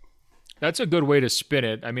 That's a good way to spin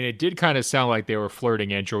it. I mean, it did kind of sound like they were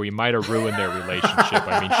flirting, Andrew. We might have ruined their relationship.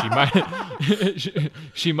 I mean,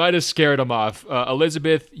 she might have scared him off.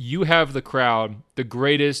 Elizabeth, you have the crowd. The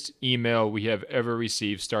greatest email we have ever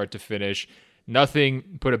received, start to finish.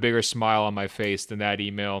 Nothing put a bigger smile on my face than that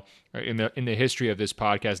email in the history of this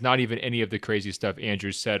podcast. Not even any of the crazy stuff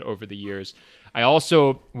Andrew said over the years. I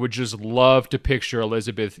also would just love to picture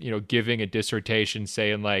Elizabeth, giving a dissertation,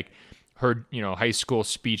 saying like her, high school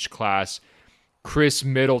speech class, Chris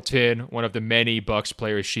Middleton, one of the many Bucks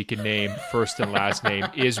players she can name, first and last name,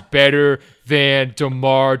 is better than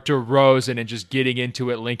DeMar DeRozan, and just getting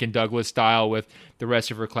into it Lincoln Douglas style with the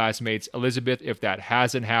rest of her classmates. Elizabeth, if that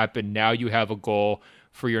hasn't happened, now you have a goal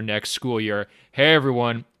for your next school year. Hey,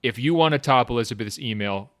 everyone, if you want to top Elizabeth's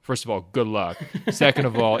email, first of all, good luck. Second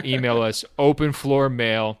of all, email us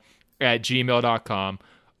openfloormail@gmail.com,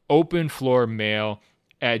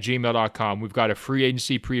 openfloormail@gmail.com. We've got a free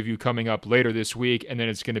agency preview coming up later this week, and then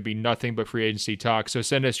it's going to be nothing but free agency talk. So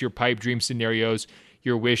send us your pipe dream scenarios,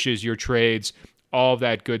 your wishes, your trades, all of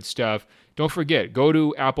that good stuff. Don't forget, go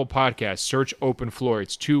to Apple Podcasts, search Open Floor.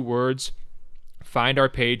 It's 2 words. Find our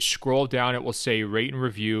page, scroll down. It will say rate and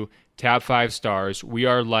review, tap 5 stars. We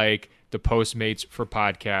are like the Postmates for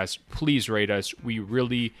podcasts. Please rate us. We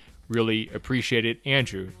really, really appreciate it.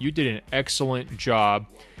 Andrew, you did an excellent job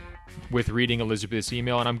with reading Elizabeth's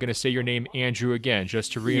email, and I'm going to say your name, Andrew, again,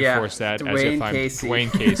 just to reinforce that. Dwane as if I'm Casey.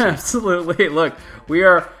 Dwane Casey. Absolutely. Look, we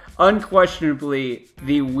are unquestionably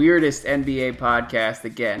the weirdest NBA podcast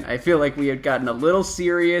again. I feel like we had gotten a little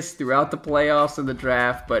serious throughout the playoffs and the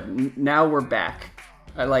draft, but now we're back.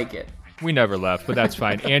 I like it. We never left, but that's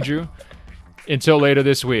fine. Andrew, until later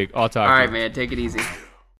this week, I'll talk to you. All right, man, take it easy.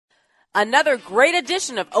 Another great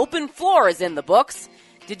edition of Open Floor is in the books.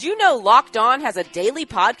 Did you know Locked On has a daily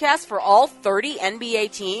podcast for all 30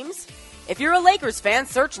 NBA teams? If you're a Lakers fan,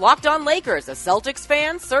 search Locked On Lakers. A Celtics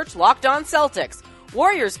fan, search Locked On Celtics.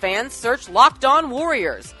 Warriors fans, search Locked On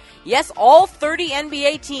Warriors. Yes, all 30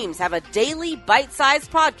 NBA teams have a daily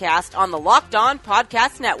bite-sized podcast on the Locked On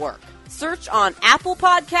Podcast Network. Search on Apple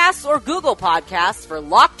Podcasts or Google Podcasts for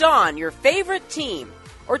Locked On, your favorite team.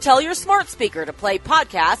 Or tell your smart speaker to play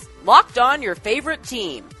podcast Locked On, your favorite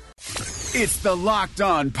team. It's the Locked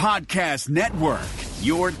On Podcast Network,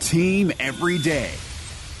 your team every day.